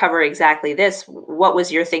Dinghy to cover exactly this? What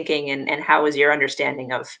was your thinking, and how was your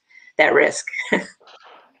understanding of that risk?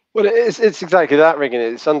 Well, it's exactly that, Regan.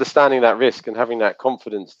 It's understanding that risk and having that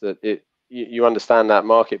confidence that you understand that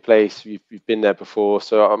marketplace. You've been there before.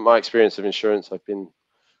 So my experience of insurance, I've been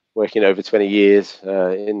working over 20 years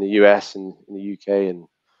in the US and in the UK and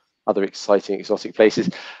other exciting, exotic places.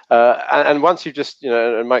 And once you've just, you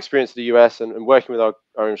know, and my experience in the US and working with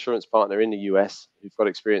our insurance partner in the US, who've got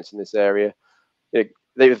experience in this area,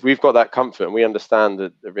 we've got that comfort, and we understand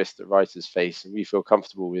the risk that writers face, and we feel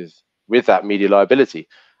comfortable with that media liability.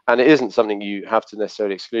 And it isn't something you have to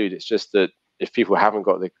necessarily exclude. It's just that if people haven't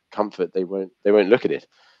got the comfort, they won't look at it.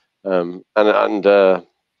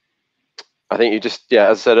 I think you just,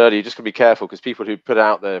 as I said earlier, you just got to be careful, because people who put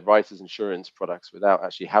out their writers insurance products without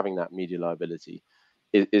actually having that media liability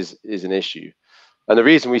is an issue. And the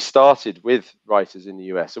reason we started with writers in the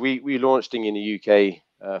US, so we launched Dinghy in the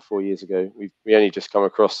UK 4 years ago. We only just come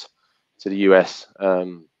across to the US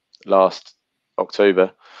last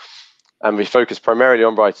October. And we focus primarily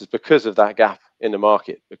on writers because of that gap in the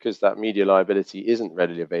market, because that media liability isn't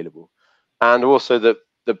readily available. And also the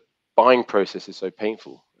buying process is so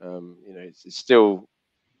painful. It's still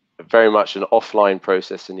very much an offline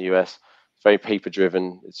process in the US. It's very paper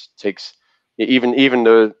driven. It takes even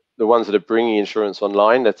the ones that are bringing insurance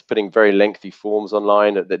online, they're putting very lengthy forms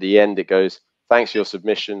online. At the end, it goes, thanks for your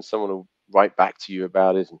submission. Someone will write back to you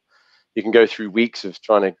about it. And you can go through weeks of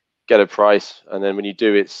trying to get a price. And then when you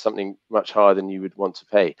do, it's something much higher than you would want to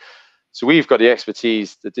pay. So we've got the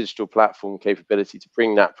expertise, the digital platform capability to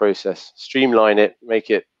bring that process, streamline it, make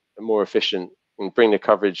it more efficient, and bring the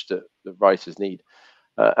coverage that the writers need.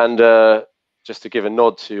 Just to give a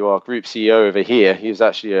nod to our group CEO over here, he's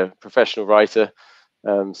actually a professional writer.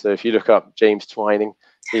 So if you look up James Twining,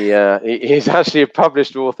 he's actually a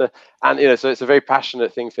published author, and so it's a very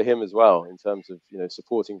passionate thing for him as well in terms of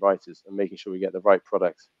supporting writers and making sure we get the right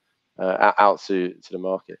product out to the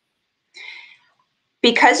market.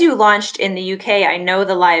 Because you launched in the UK, I know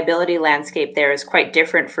the liability landscape there is quite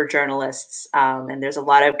different for journalists, and there's a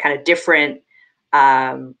lot of kind of different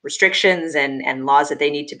restrictions and laws that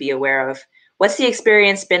they need to be aware of. What's the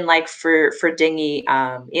experience been like for Dinghy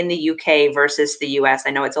in the UK versus the US?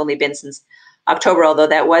 I know it's only been since October, although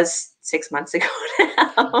that was 6 months ago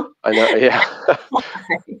now. I know, yeah.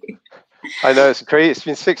 I know, it's crazy. It's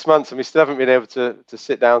been 6 months and we still haven't been able to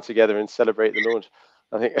sit down together and celebrate the launch.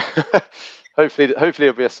 I think hopefully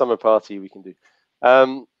it'll be a summer party we can do.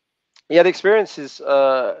 Yeah, the experience is,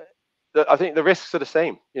 I think the risks are the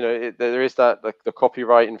same. There is that the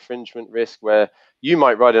copyright infringement risk where you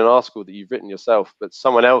might write an article that you've written yourself, but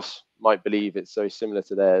someone else might believe it's very similar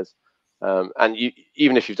to theirs. And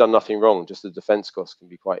even if you've done nothing wrong, just the defense costs can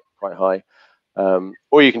be quite high.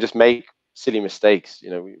 Or you can just make silly mistakes.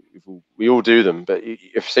 We all do them. But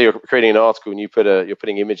if say you're creating an article and you're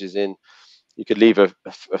putting images in, you could leave a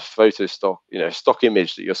photo stock, stock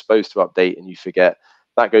image that you're supposed to update, and you forget.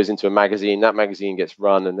 That goes into a magazine. That magazine gets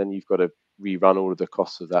run, and then you've got to rerun all of the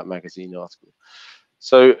costs of that magazine article.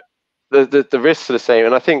 So the risks are the same.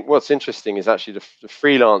 And I think what's interesting is actually the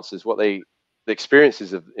freelancers, the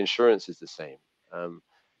experiences of insurance is the same.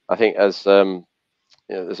 I think as we've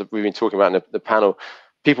been talking about in the panel,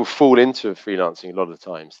 people fall into freelancing a lot of the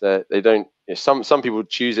times. They don't. Some people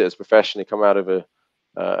choose it as a profession. They come out of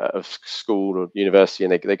school or university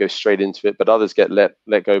and they go straight into it. But others get let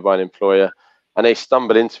go by an employer, and they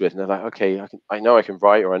stumble into it and they're like, okay, I know I can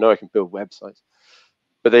write, or I know I can build websites,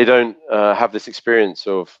 but they don't have this experience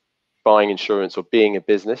of buying insurance or being a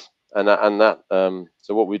business. So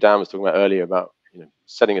what Dan was talking about earlier about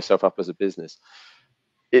setting yourself up as a business,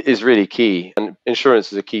 it is really key, and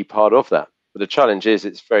insurance is a key part of that. But the challenge is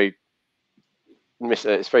it's very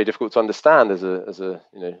difficult to understand as a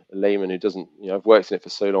layman who doesn't. I've worked in it for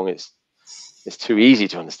so long, it's too easy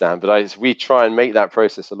to understand. But we try and make that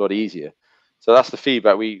process a lot easier. So that's the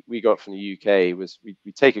feedback we got from the UK, was we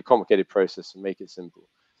take a complicated process and make it simple.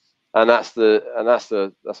 And that's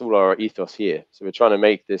all our ethos here. So we're trying to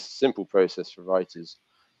make this simple process for writers,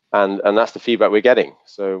 and that's the feedback we're getting.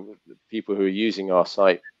 So the people who are using our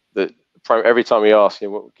site, that every time we ask,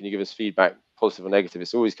 what can you give us feedback, positive or negative,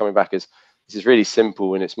 it's always coming back as, this is really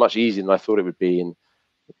simple and it's much easier than I thought it would be, and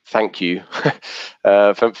thank you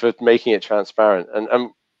for making it transparent.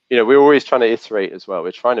 And we're always trying to iterate as well.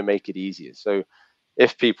 We're trying to make it easier. So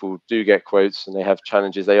if people do get quotes and they have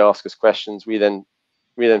challenges, they ask us questions, we then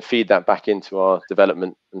feed that back into our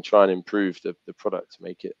development and try and improve the product to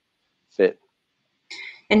make it fit.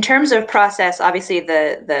 In terms of process, obviously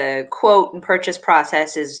the quote and purchase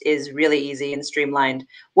process is really easy and streamlined.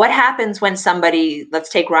 What happens when somebody, let's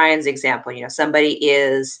take Ryan's example, somebody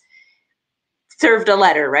is served a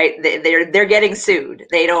letter, right? They're getting sued.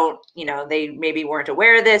 They don't, they maybe weren't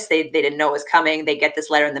aware of this. They didn't know it was coming. They get this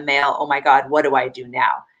letter in the mail. Oh my God, what do I do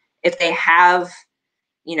now? If they have,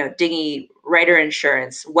 Dinghy writer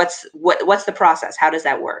insurance, what's the process? How does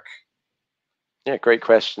that work? Yeah, great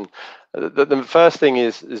question. The first thing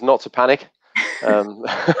is not to panic.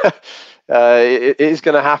 It is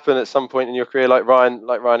going to happen at some point in your career, like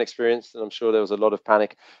Ryan experienced, and I'm sure there was a lot of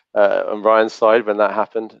panic on Ryan's side when that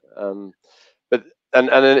happened. But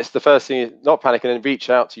then it's the first thing is not panic, and then reach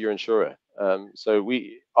out to your insurer. So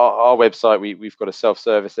our website, we've got a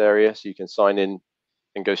self-service area, so you can sign in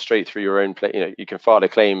and go straight through your own play. You can file a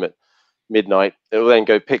claim at midnight. It will then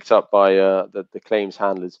go picked up by the claims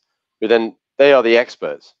handlers, who then they are the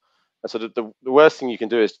experts. And so the worst thing you can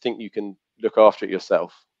do is think you can look after it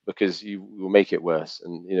yourself, because you will make it worse.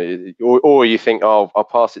 And or you think, oh, I'll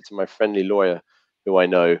pass it to my friendly lawyer who I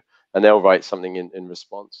know, and they'll write something in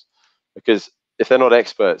response. Because if they're not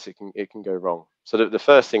experts, it can go wrong. So the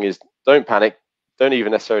first thing is, don't panic, don't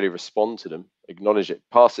even necessarily respond to them, acknowledge it,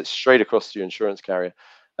 pass it straight across to your insurance carrier,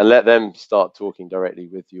 and let them start talking directly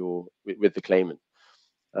with the claimant.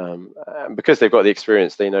 And because they've got the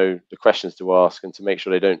experience, they know the questions to ask and to make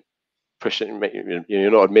sure they don't push it.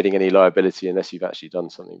 You're not admitting any liability unless you've actually done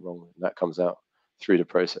something wrong, and that comes out through the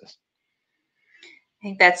process.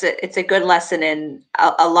 I think it's a good lesson in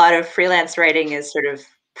a lot of freelance writing is sort of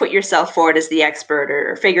put yourself forward as the expert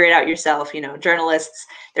or figure it out yourself. Journalists,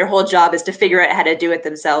 their whole job is to figure out how to do it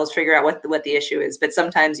themselves, figure out what the issue is. But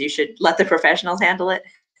sometimes you should let the professionals handle it.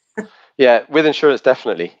 Yeah, with insurance,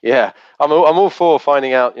 definitely. Yeah, I'm all for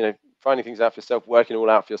finding things out for yourself, working all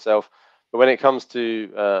out for yourself. But when it comes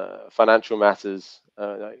to financial matters,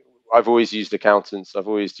 I've always used accountants. I've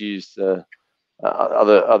always used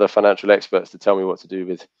other financial experts to tell me what to do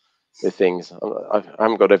with things. I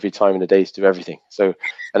haven't got every time in the day to do everything. So,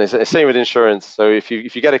 and it's the same with insurance. So if you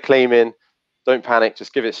get a claim in, don't panic.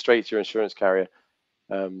 Just give it straight to your insurance carrier,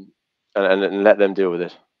 and let them deal with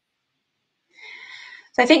it.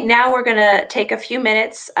 So I think now we're going to take a few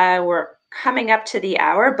minutes. We're coming up to the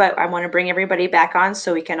hour, but I want to bring everybody back on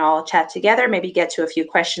so we can all chat together, maybe get to a few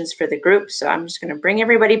questions for the group. So I'm just going to bring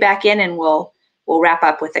everybody back in, and we'll wrap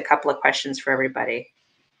up with a couple of questions for everybody.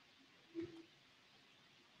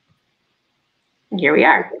 And here we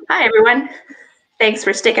are. Hi, everyone. Thanks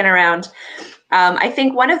for sticking around. I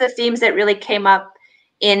think one of the themes that really came up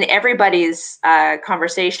in everybody's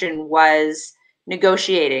conversation was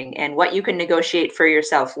negotiating and what you can negotiate for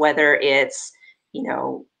yourself, whether it's,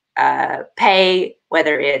 pay,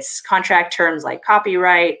 whether it's contract terms like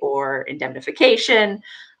copyright or indemnification.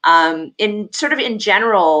 In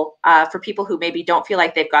general, for people who maybe don't feel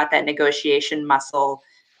like they've got that negotiation muscle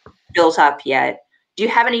built up yet, do you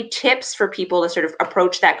have any tips for people to sort of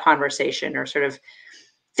approach that conversation, or sort of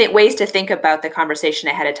ways to think about the conversation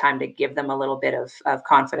ahead of time to give them a little bit of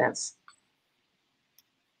confidence?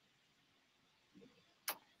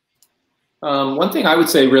 One thing I would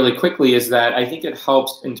say really quickly is that I think it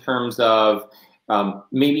helps in terms of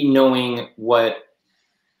maybe knowing what,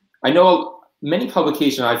 I know many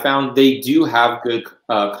publications I found they do have good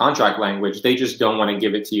contract language, they just don't want to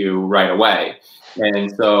give it to you right away.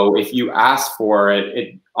 And so if you ask for it,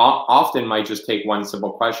 it often might just take one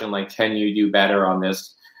simple question like, can you do better on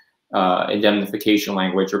this indemnification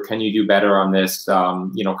language, or can you do better on this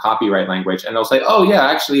copyright language? And they'll say, oh yeah,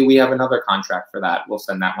 actually we have another contract for that, we'll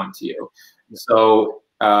send that one to you. So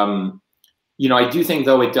I do think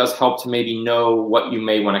though it does help to maybe know what you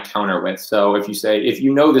may want to counter with. So if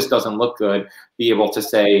you know this doesn't look good, be able to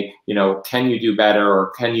say, can you do better,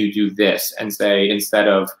 or can you do this? And say, instead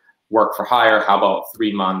of work for hire, how about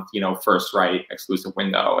 3-month, first right exclusive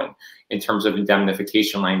window? And in terms of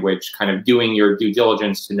indemnification language, kind of doing your due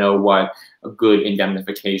diligence to know what a good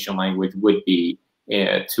indemnification language would be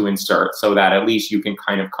to insert, so that at least you can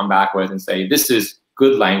kind of come back with and say, this is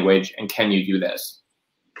good language, and can you do this?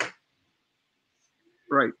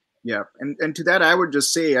 Right. Yeah. And to that, I would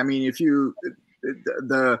just say, I mean, if you,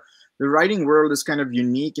 the writing world is kind of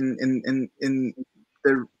unique in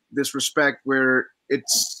this respect, where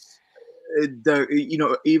it's,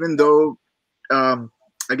 even though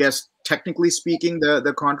I guess technically speaking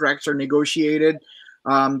the contracts are negotiated,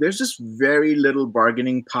 there's just very little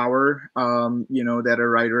bargaining power that a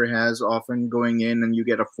writer has often going in, and you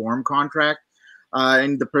get a form contract,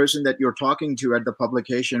 and the person that you're talking to at the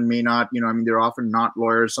publication may not, they're often not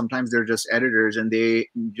lawyers, sometimes they're just editors, and they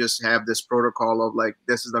just have this protocol of like,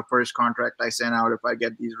 this is the first contract I sent out, if I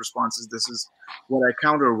get these responses, this is what I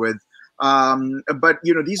counter with. But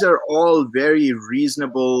these are all very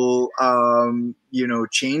reasonable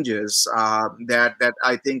changes that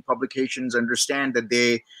I think publications understand that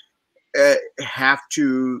they have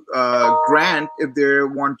to grant if they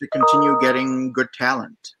want to continue getting good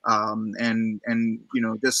talent, and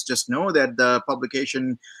just know that the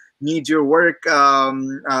publication needs your work.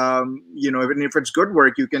 Even if it's good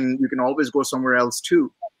work, you can always go somewhere else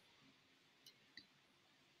too.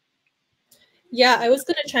 Yeah, I was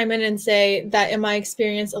going to chime in and say that in my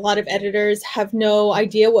experience, a lot of editors have no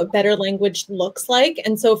idea what better language looks like.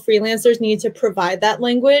 And so freelancers need to provide that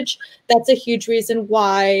language. That's a huge reason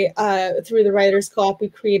why through the Writers Co-op, we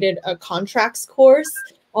created a contracts course,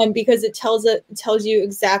 because it tells you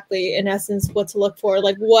exactly, in essence, what to look for,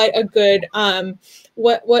 like what a good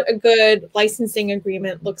licensing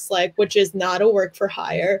agreement looks like, which is not a work for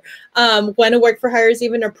hire, when a work for hire is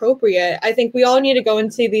even appropriate. I think we all need to go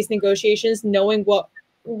into these negotiations knowing what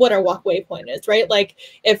our walkway point is, right? Like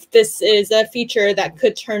if this is a feature that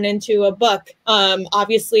could turn into a book,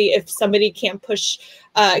 obviously if somebody can't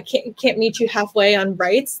meet you halfway on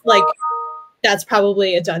rights, like that's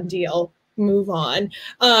probably a done deal move on.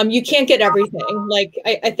 You can't get everything. Like,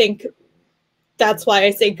 I think that's why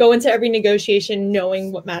I say go into every negotiation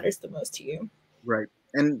knowing what matters the most to you. Right.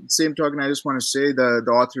 And same token, I just want to say the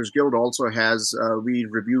Authors Guild also has, we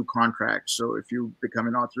review contracts. So if you become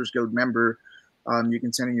an Authors Guild member, you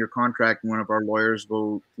can send in your contract and one of our lawyers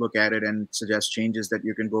will look at it and suggest changes that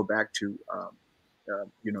you can go back to,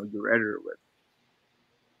 your editor with.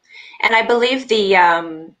 And I believe the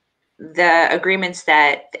agreements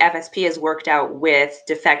that the FSP has worked out with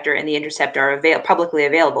Defector and The Intercept are publicly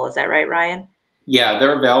available. Is that right, Ryan? Yeah,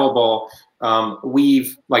 they're available.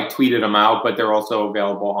 We've tweeted them out, but they're also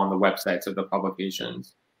available on the websites of the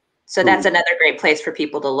publications. So that's another great place for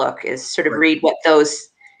people to look, is sort of read what those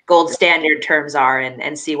gold standard terms are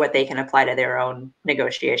and see what they can apply to their own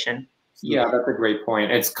negotiation. Yeah, that's a great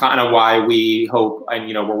point. It's kind of why we hope, and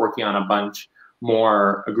we're working on a bunch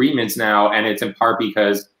more agreements now, and it's in part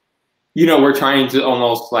because we're trying to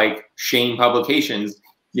almost shame publications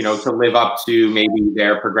to live up to maybe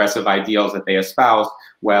their progressive ideals that they espouse.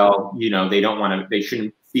 Well, they don't want to, they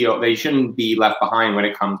shouldn't be left behind when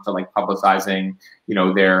it comes to publicizing,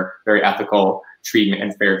 their very ethical treatment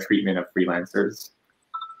and fair treatment of freelancers.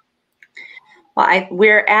 Well,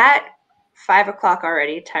 we're at 5 o'clock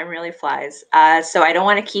already. Time really flies. So I don't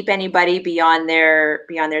want to keep anybody beyond their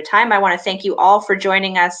time. I want to thank you all for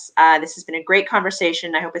joining us. This has been a great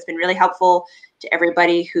conversation. I hope it's been really helpful to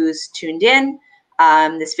everybody who's tuned in.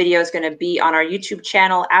 This video is going to be on our YouTube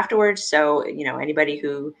channel afterwards. So, anybody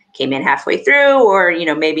who came in halfway through or,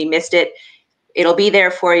 maybe missed it, it'll be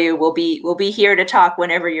there for you. We'll be here to talk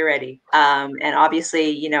whenever you're ready. And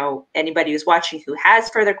obviously, anybody who's watching who has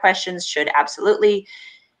further questions should absolutely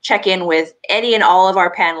check in with any and all of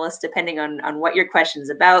our panelists, depending on what your question's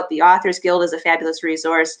about. The Authors Guild is a fabulous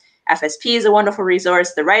resource. FSP is a wonderful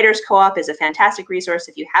resource. The Writers Co-op is a fantastic resource.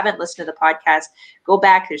 If you haven't listened to the podcast, go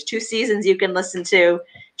back. There's 2 seasons you can listen to.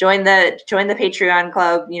 Join the Patreon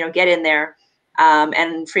club, get in there.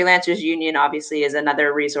 And Freelancers Union obviously is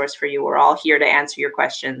another resource for you. We're all here to answer your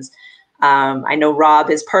questions. I know Rob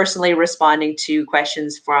is personally responding to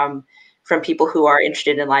questions from people who are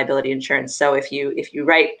interested in liability insurance. So if you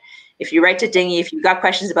write to Dinghy, if you've got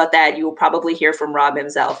questions about that, you will probably hear from Rob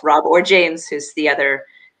himself, Rob or James, who's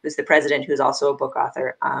the president, who's also a book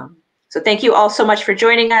author. So thank you all so much for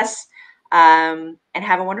joining us, and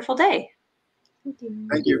have a wonderful day. Thank you.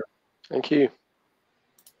 Thank you. Thank you.